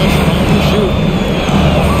 That's 5 to shoot.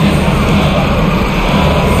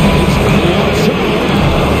 It's Curry outside.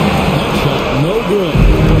 That shot no good.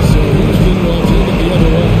 So Houston will take it the other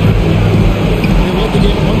way. They led the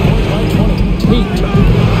game 1 point by 20. Tate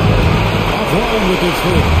offline with his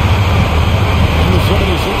third. And the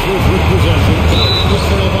 76ers with possession. It's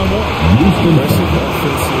 5-on-1. Houston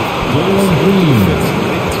offensive. Jalen Green.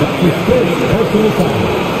 That's his first personal foul.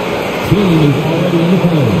 Team is already in the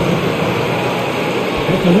penalty.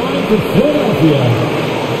 At the line for Philadelphia,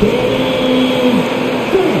 Danny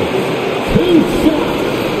Green. 2 shots.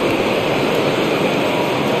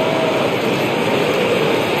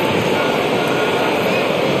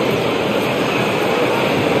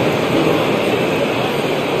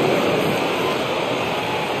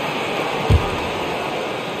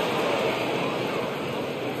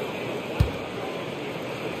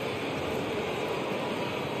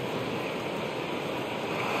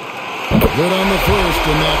 Good on the first,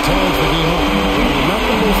 and that ties the game up. Not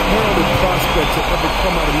the most heralded prospect to ever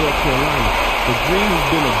come out of North Carolina, but Green has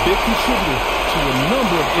been a big contributor to a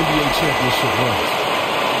number of NBA championship runs.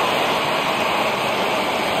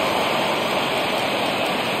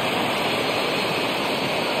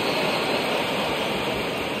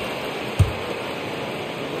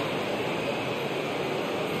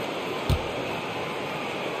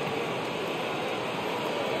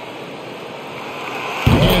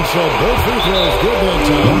 So both free throws good that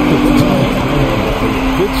time.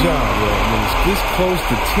 Good job, man. When it's this close,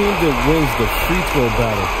 the team that wins the free throw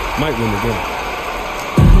battle might win the game.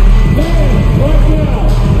 Fans, right now,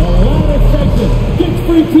 a lot of section. Get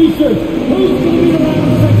free t-shirts. Who's going to be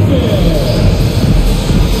around section?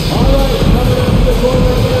 All right, coming up to the court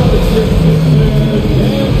right now is your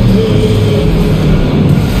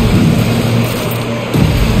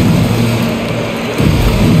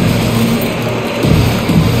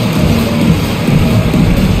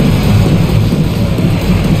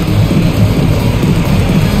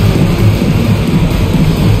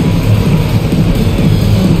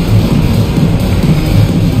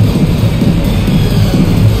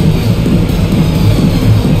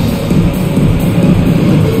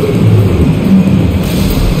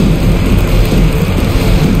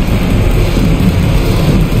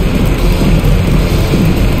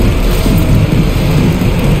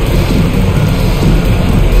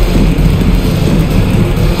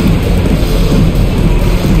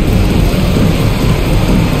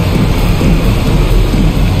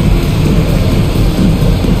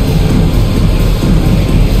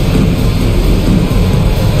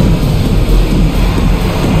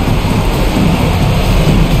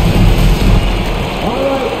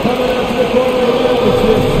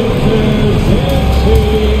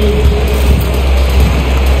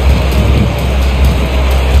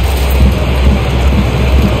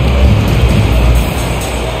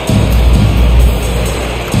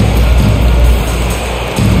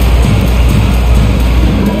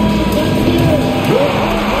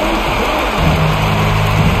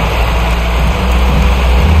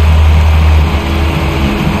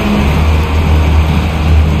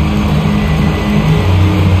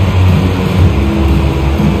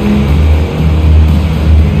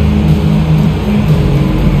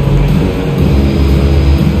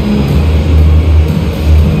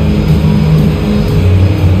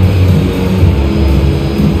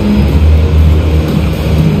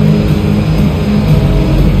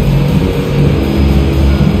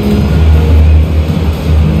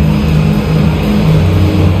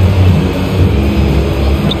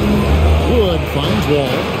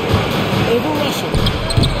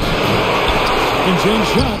change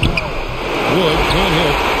shot. Wood can't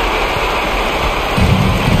hit.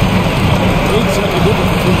 8-second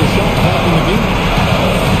difference between the shot clock and the game.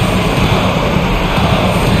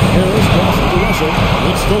 Harris passes to Russell.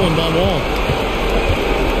 It's stolen by Wall.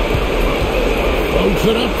 Floats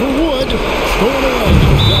it up for Wood. Stolen away.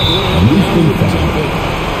 We're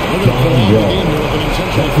going to pull out the game here with an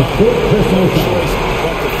intentional foul. Personal foul.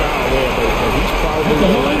 Got the foul there, but he's probably At the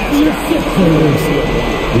line for your Sixers,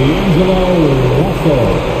 D'Angelo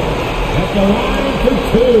Russell. At the line for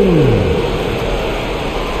 2.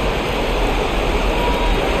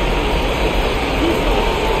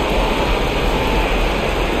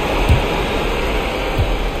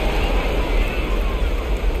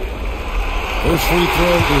 First free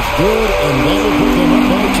throw is good, and that will put them up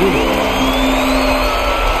by 2.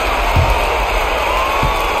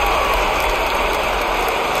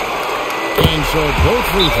 And so both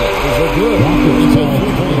free throws are good. It's a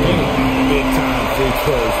 3-point game. Big-time free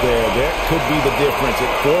throws there. That could be the difference.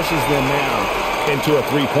 It forces them now into a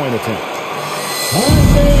 3-point attempt. All right,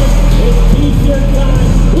 fans, it's T-shirt time.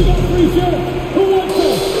 We got 3 shirts. Who wants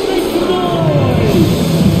them? Make some noise.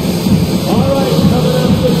 All right, coming up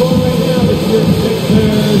to the floor right now, it's your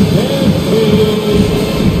Sixers and Kings.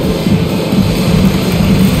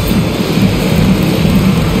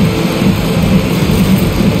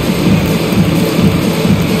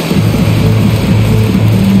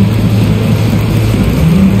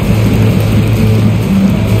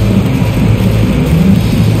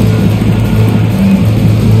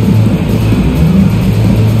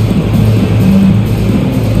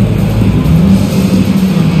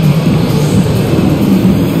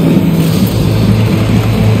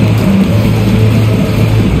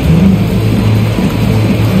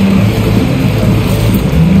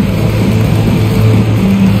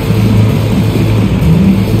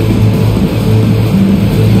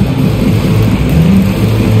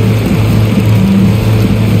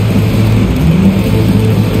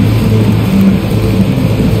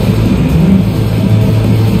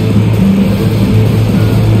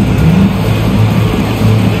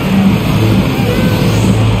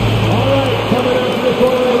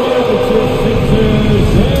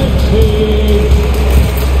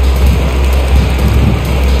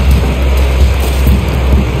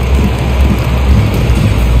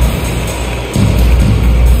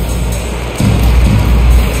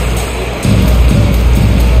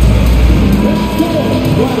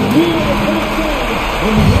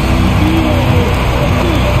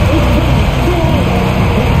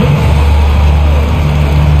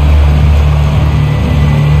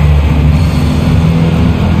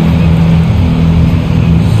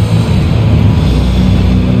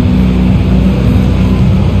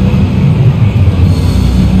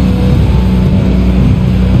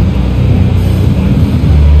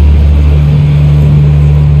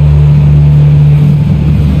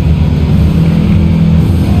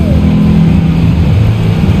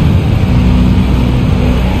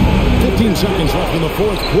 Seconds left in the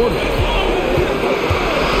fourth quarter.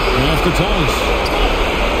 Pass to Tice.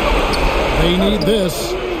 They need this.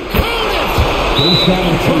 Count it!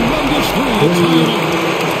 Tremendous lead.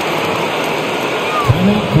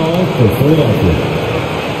 Timeout call for Philadelphia.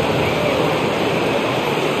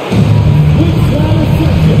 We've got a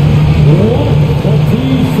second. What the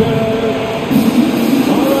T-shirt?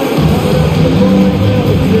 All right, coming up to the floor right now,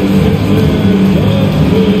 it's your Sixers and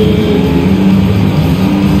Kings.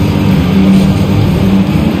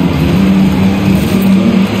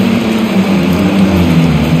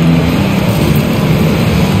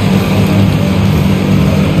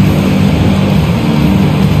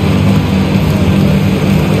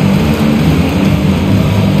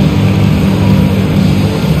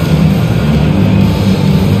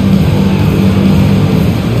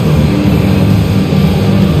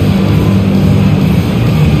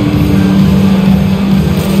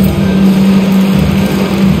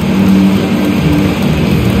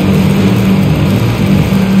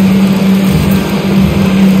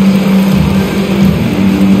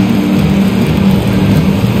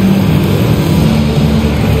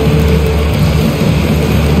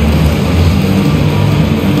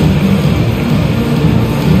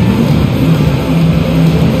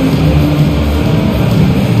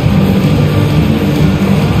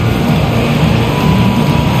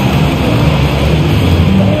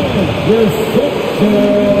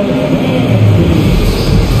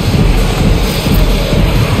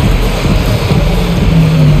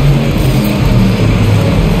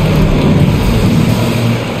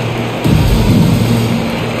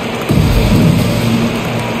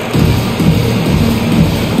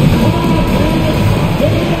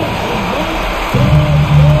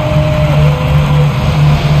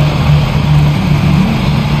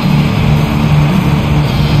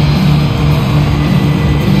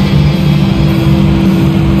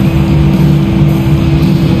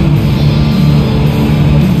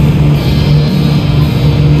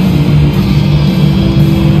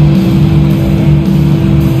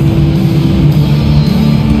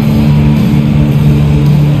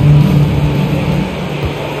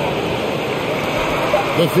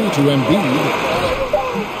 The feed to Embiid.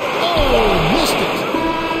 Oh, missed it.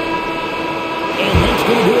 And that's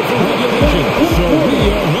going to do it for regulation. So we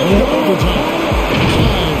are heading to overtime.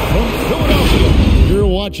 Live from Philadelphia, you're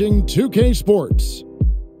watching 2K Sports.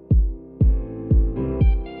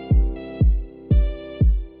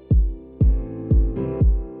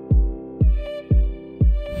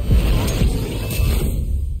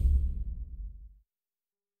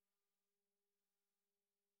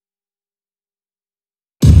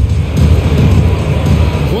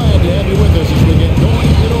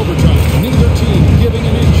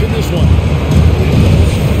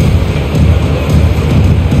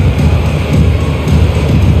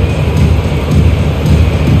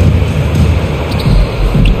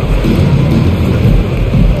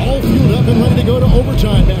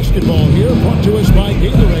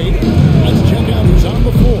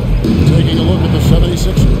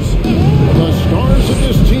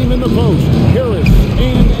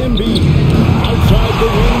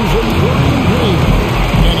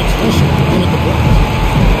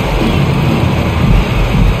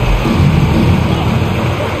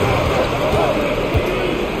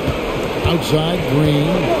 Outside, Green.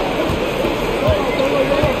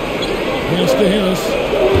 Pass to Harris.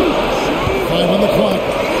 5 on the clock.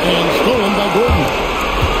 And stolen by Gordon.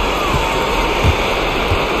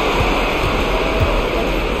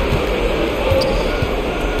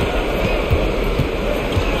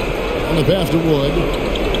 On the pass to Wood.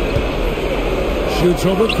 Shoots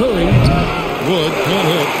over Curry. Wood can't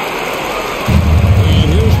hit. And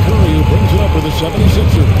here's Curry who brings it up for the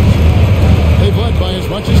 76ers. They've led by as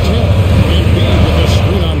much as 10. And B with a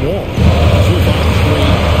screen on Wall. Survives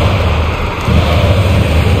Green.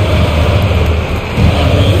 And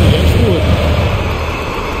Green against Wood.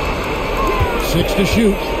 6 to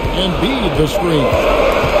shoot. And B the screen.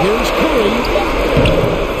 Here's Curry.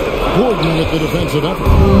 Gordon with the defensive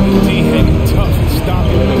effort. D hanging tough.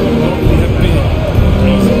 Stopping them would normally have been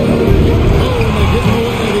easy. Oh, and they get away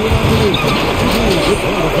to the alley. Good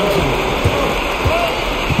play defensively.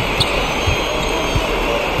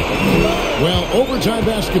 Well, overtime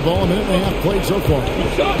basketball, a minute and a half played so far.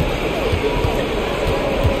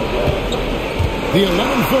 The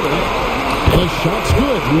 11-footer, the shot's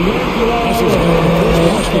good. This is the first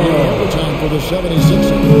basket in overtime for the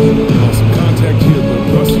 76ers. Some contact here, but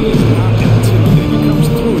Russell is not intimidated. He comes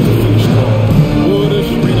through with the finish call. Wood is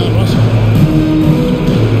screen on Russell.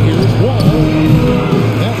 Here's Wall.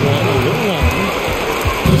 That one a little long.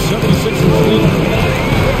 The 76ers lead.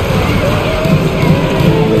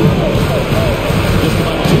 Just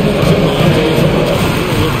about 2 minutes in now to this overtime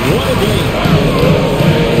period. What a game.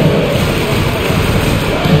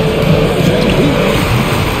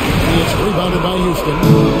 It's rebounded by Houston.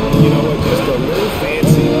 You know what? Just a little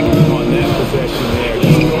fancy on that possession there.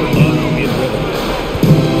 Just going up in rhythm.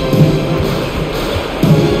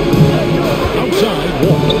 Outside,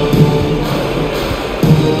 Wall.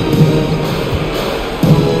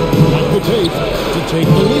 Off the tape to take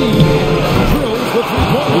the lead. Drills the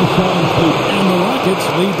three-pointer. And the Rockets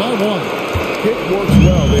lead by 1. Pick works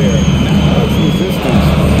well there. Not much resistance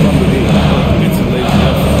from the knee. It's a late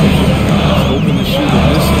effort. Open the shoot and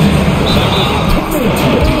missing.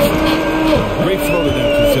 Great flow to that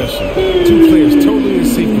possession. 2 players totally in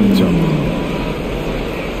sync with each other.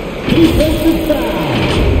 Defensive foul.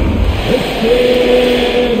 It's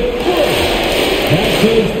good. That's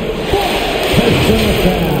his 4th personal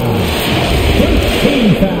foul.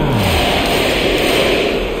 13 foul.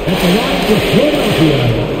 At the line for Philadelphia,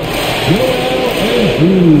 Joel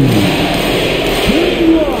Embiid.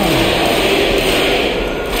 2-1.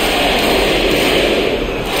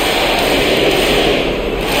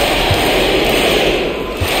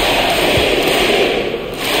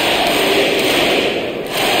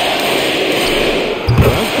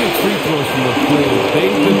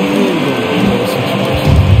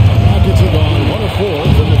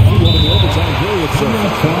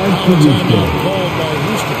 Timeout called by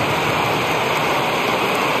Houston.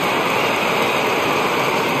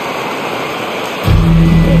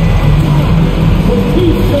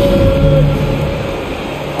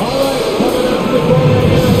 All right, coming up to the corner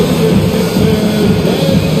now, the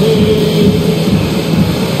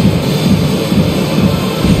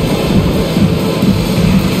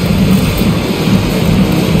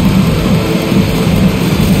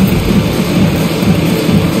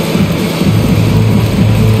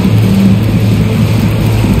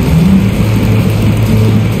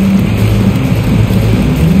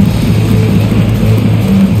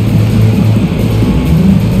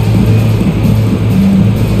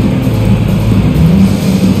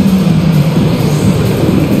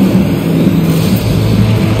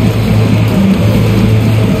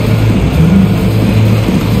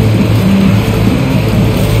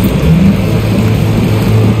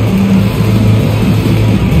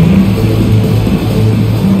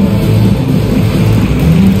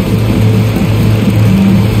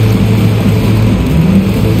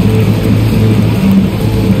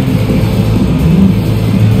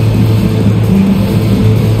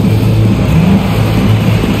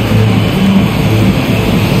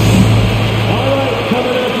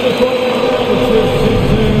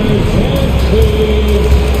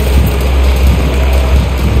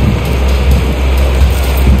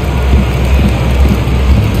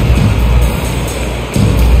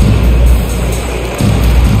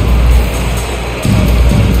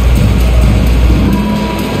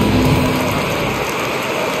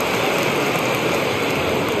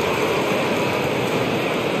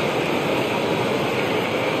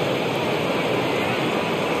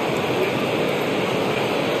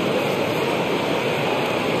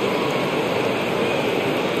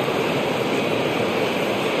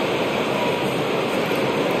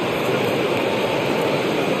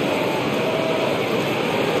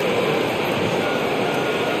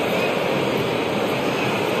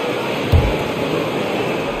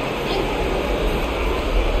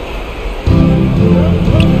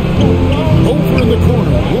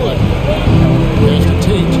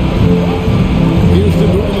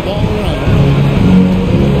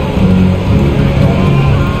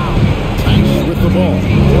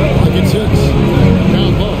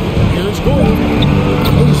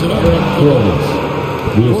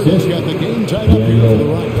Gordon's got the game tied up here for the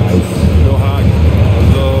Rockets. You know how I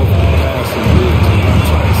love passing with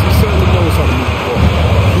Tice. He certainly knows how to move the ball.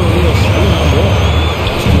 Curious one-on-one.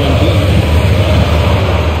 That's to Embiid.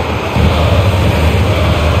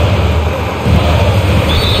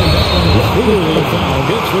 Clearly foul.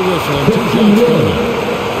 Gets the whistle and 2 shots coming.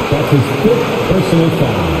 That's his 5th personal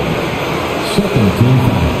foul. 2nd team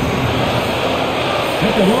foul.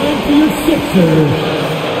 At the line for your Sixers,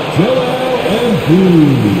 Joel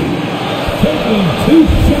Embiid. Taking 2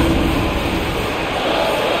 shots.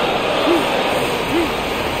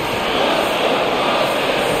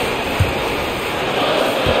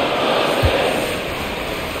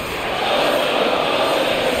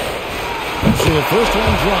 So the first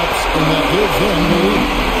one drops, and that gives them the lead.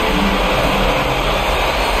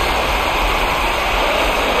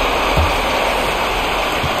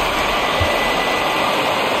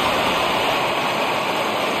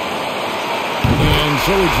 And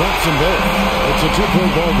so he drops them both. It's a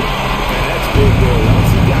 2-point ball game. And that's big there.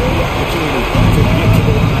 Once he got the opportunity to get to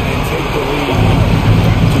the line and take the lead,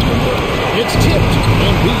 got to convert. It's tipped.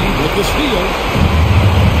 Embiid with the steal.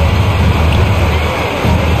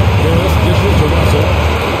 Harris dishes to Russell.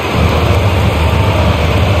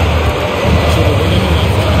 So the wing in the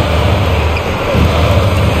left.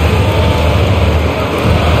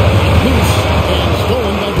 Loose and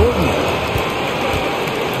stolen by Gordon.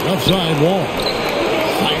 Outside Wall.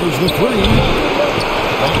 Fires the 3.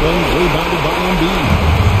 That one's rebounded by Embiid.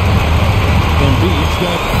 Embiid's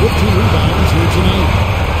got 15 rebounds here tonight.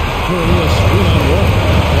 Curious one-on-one.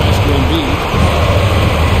 Pass to Embiid.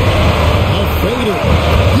 Bader.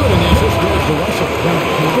 Good and answer scores for Russell.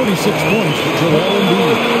 36 points for Joel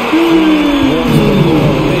Embiid.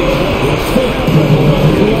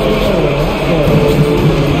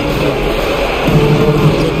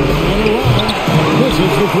 And around. This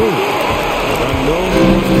is the 3. I know he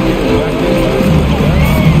wants to get back in.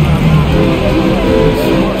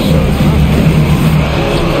 Smart shot.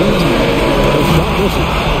 The shot whistle.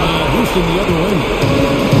 Houston the other way.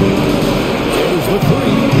 There's the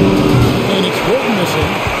 3. And it's Gordon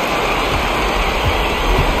missing.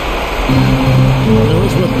 There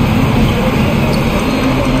is with him.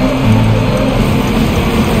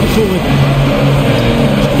 So with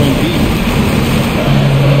Embiid.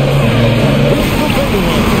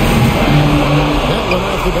 That went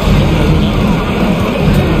off the back.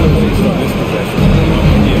 This possession.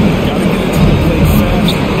 Yeah, got to get into the play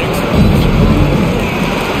fast and execute.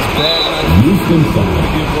 It's bad not to Houston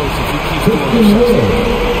foul. get close if he keeps Christian Wood.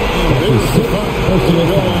 That's his 6th personal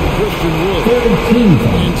foul. Christian Wood. 3rd team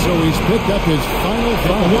foul. And so he's picked up his final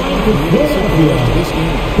foul. Line for Philadelphia. This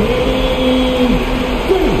game. Game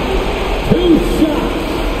 3. 2 shots.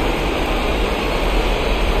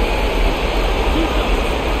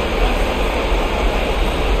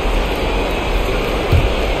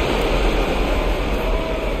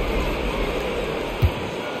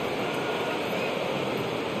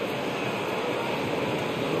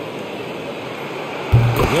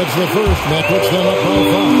 That's the first. That puts them up by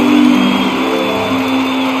 5.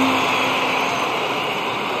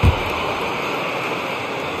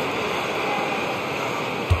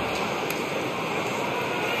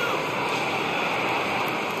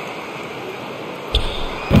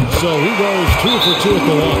 So he goes 2 for 2 at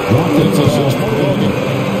the line. It's a 6-point ball game.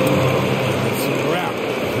 It's a wrap.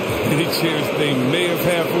 Any chance they may have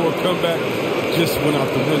had for a comeback just went out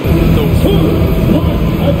the window with those. 2-1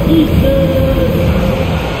 Sixers.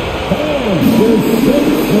 And the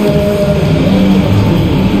Sixers.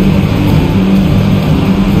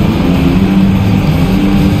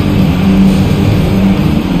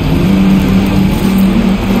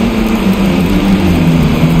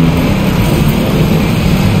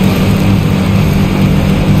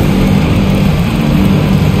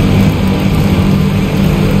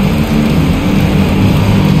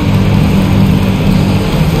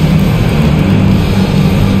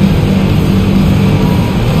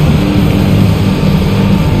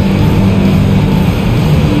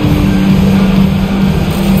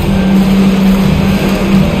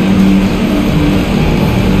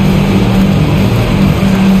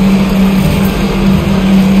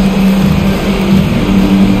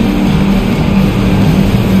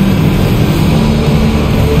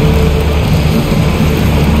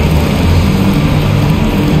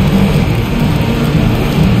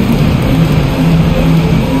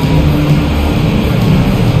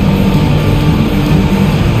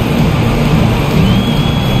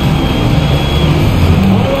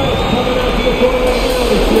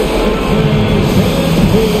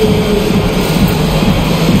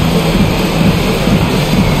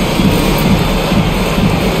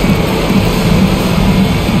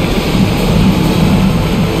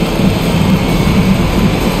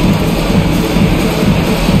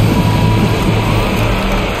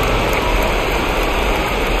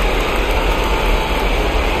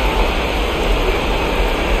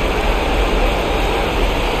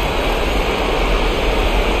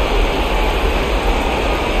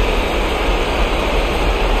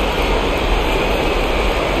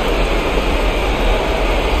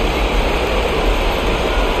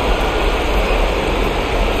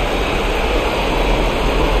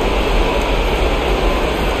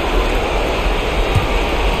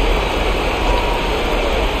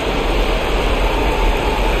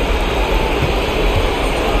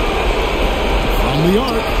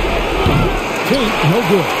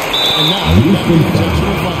 good. And now he's got the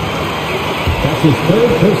intentional foul. That's his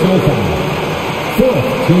third personal foul. Fourth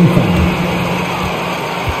team foul.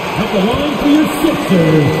 At the line for your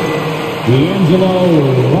Sixers, D'Angelo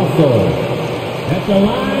Russell. At the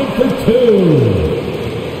line for two.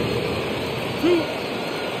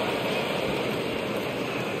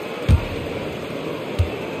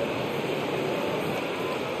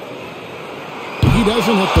 He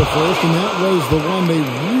doesn't hit the first, and that was the one they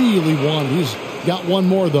really wanted. He's got one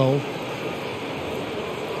more, though.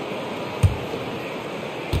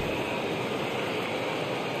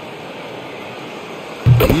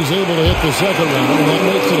 He's able to hit the second round, and that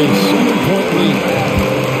makes it a 7-point lead.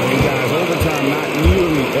 And guys, overtime not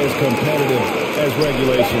nearly as competitive as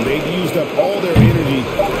regulation. They've used up all their energy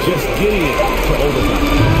just getting it to overtime.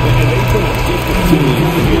 And they've been a different team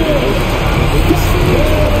here in overtime. They just seem to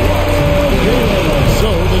have lost. So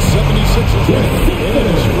the 76ers win. They had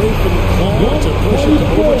a scrape in the ball to push it to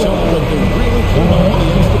overtime, but they really come out on the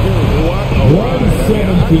end of the period. What a run.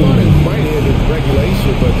 I thought it might have been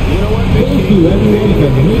regulation, but you know what? They Thank you, everyone, for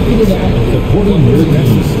making it out and supporting your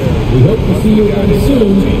team. We hope to see you again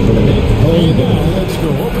soon for the next home And now game. let's go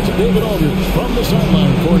over to David Aldridge from the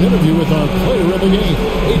sideline for an interview with our player of the game.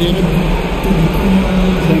 Hey, David.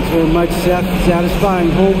 Thanks very much, Seth. Satisfying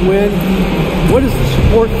home win. What does the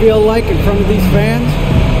support feel like in front of these fans?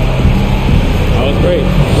 Oh, it's great.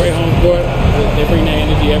 Great home court. They bring that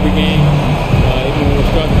energy every game, even when we're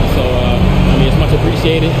struggling. So, I mean, it's much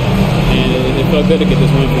appreciated, and it felt good to get this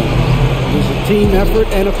win for them. It was a team effort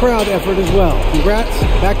and a crowd effort as well. Congrats.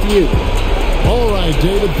 Back to you. All right,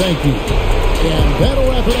 David, thank you. And that'll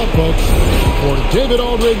wrap it up, folks. For David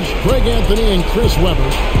Aldridge, Greg Anthony, and Chris Webber,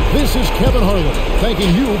 this is Kevin Harlan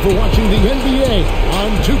thanking you for watching the NBA on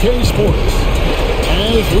 2K Sports.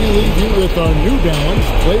 As we leave you with our New Balance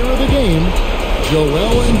player of the game,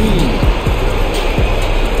 Joel Embiid.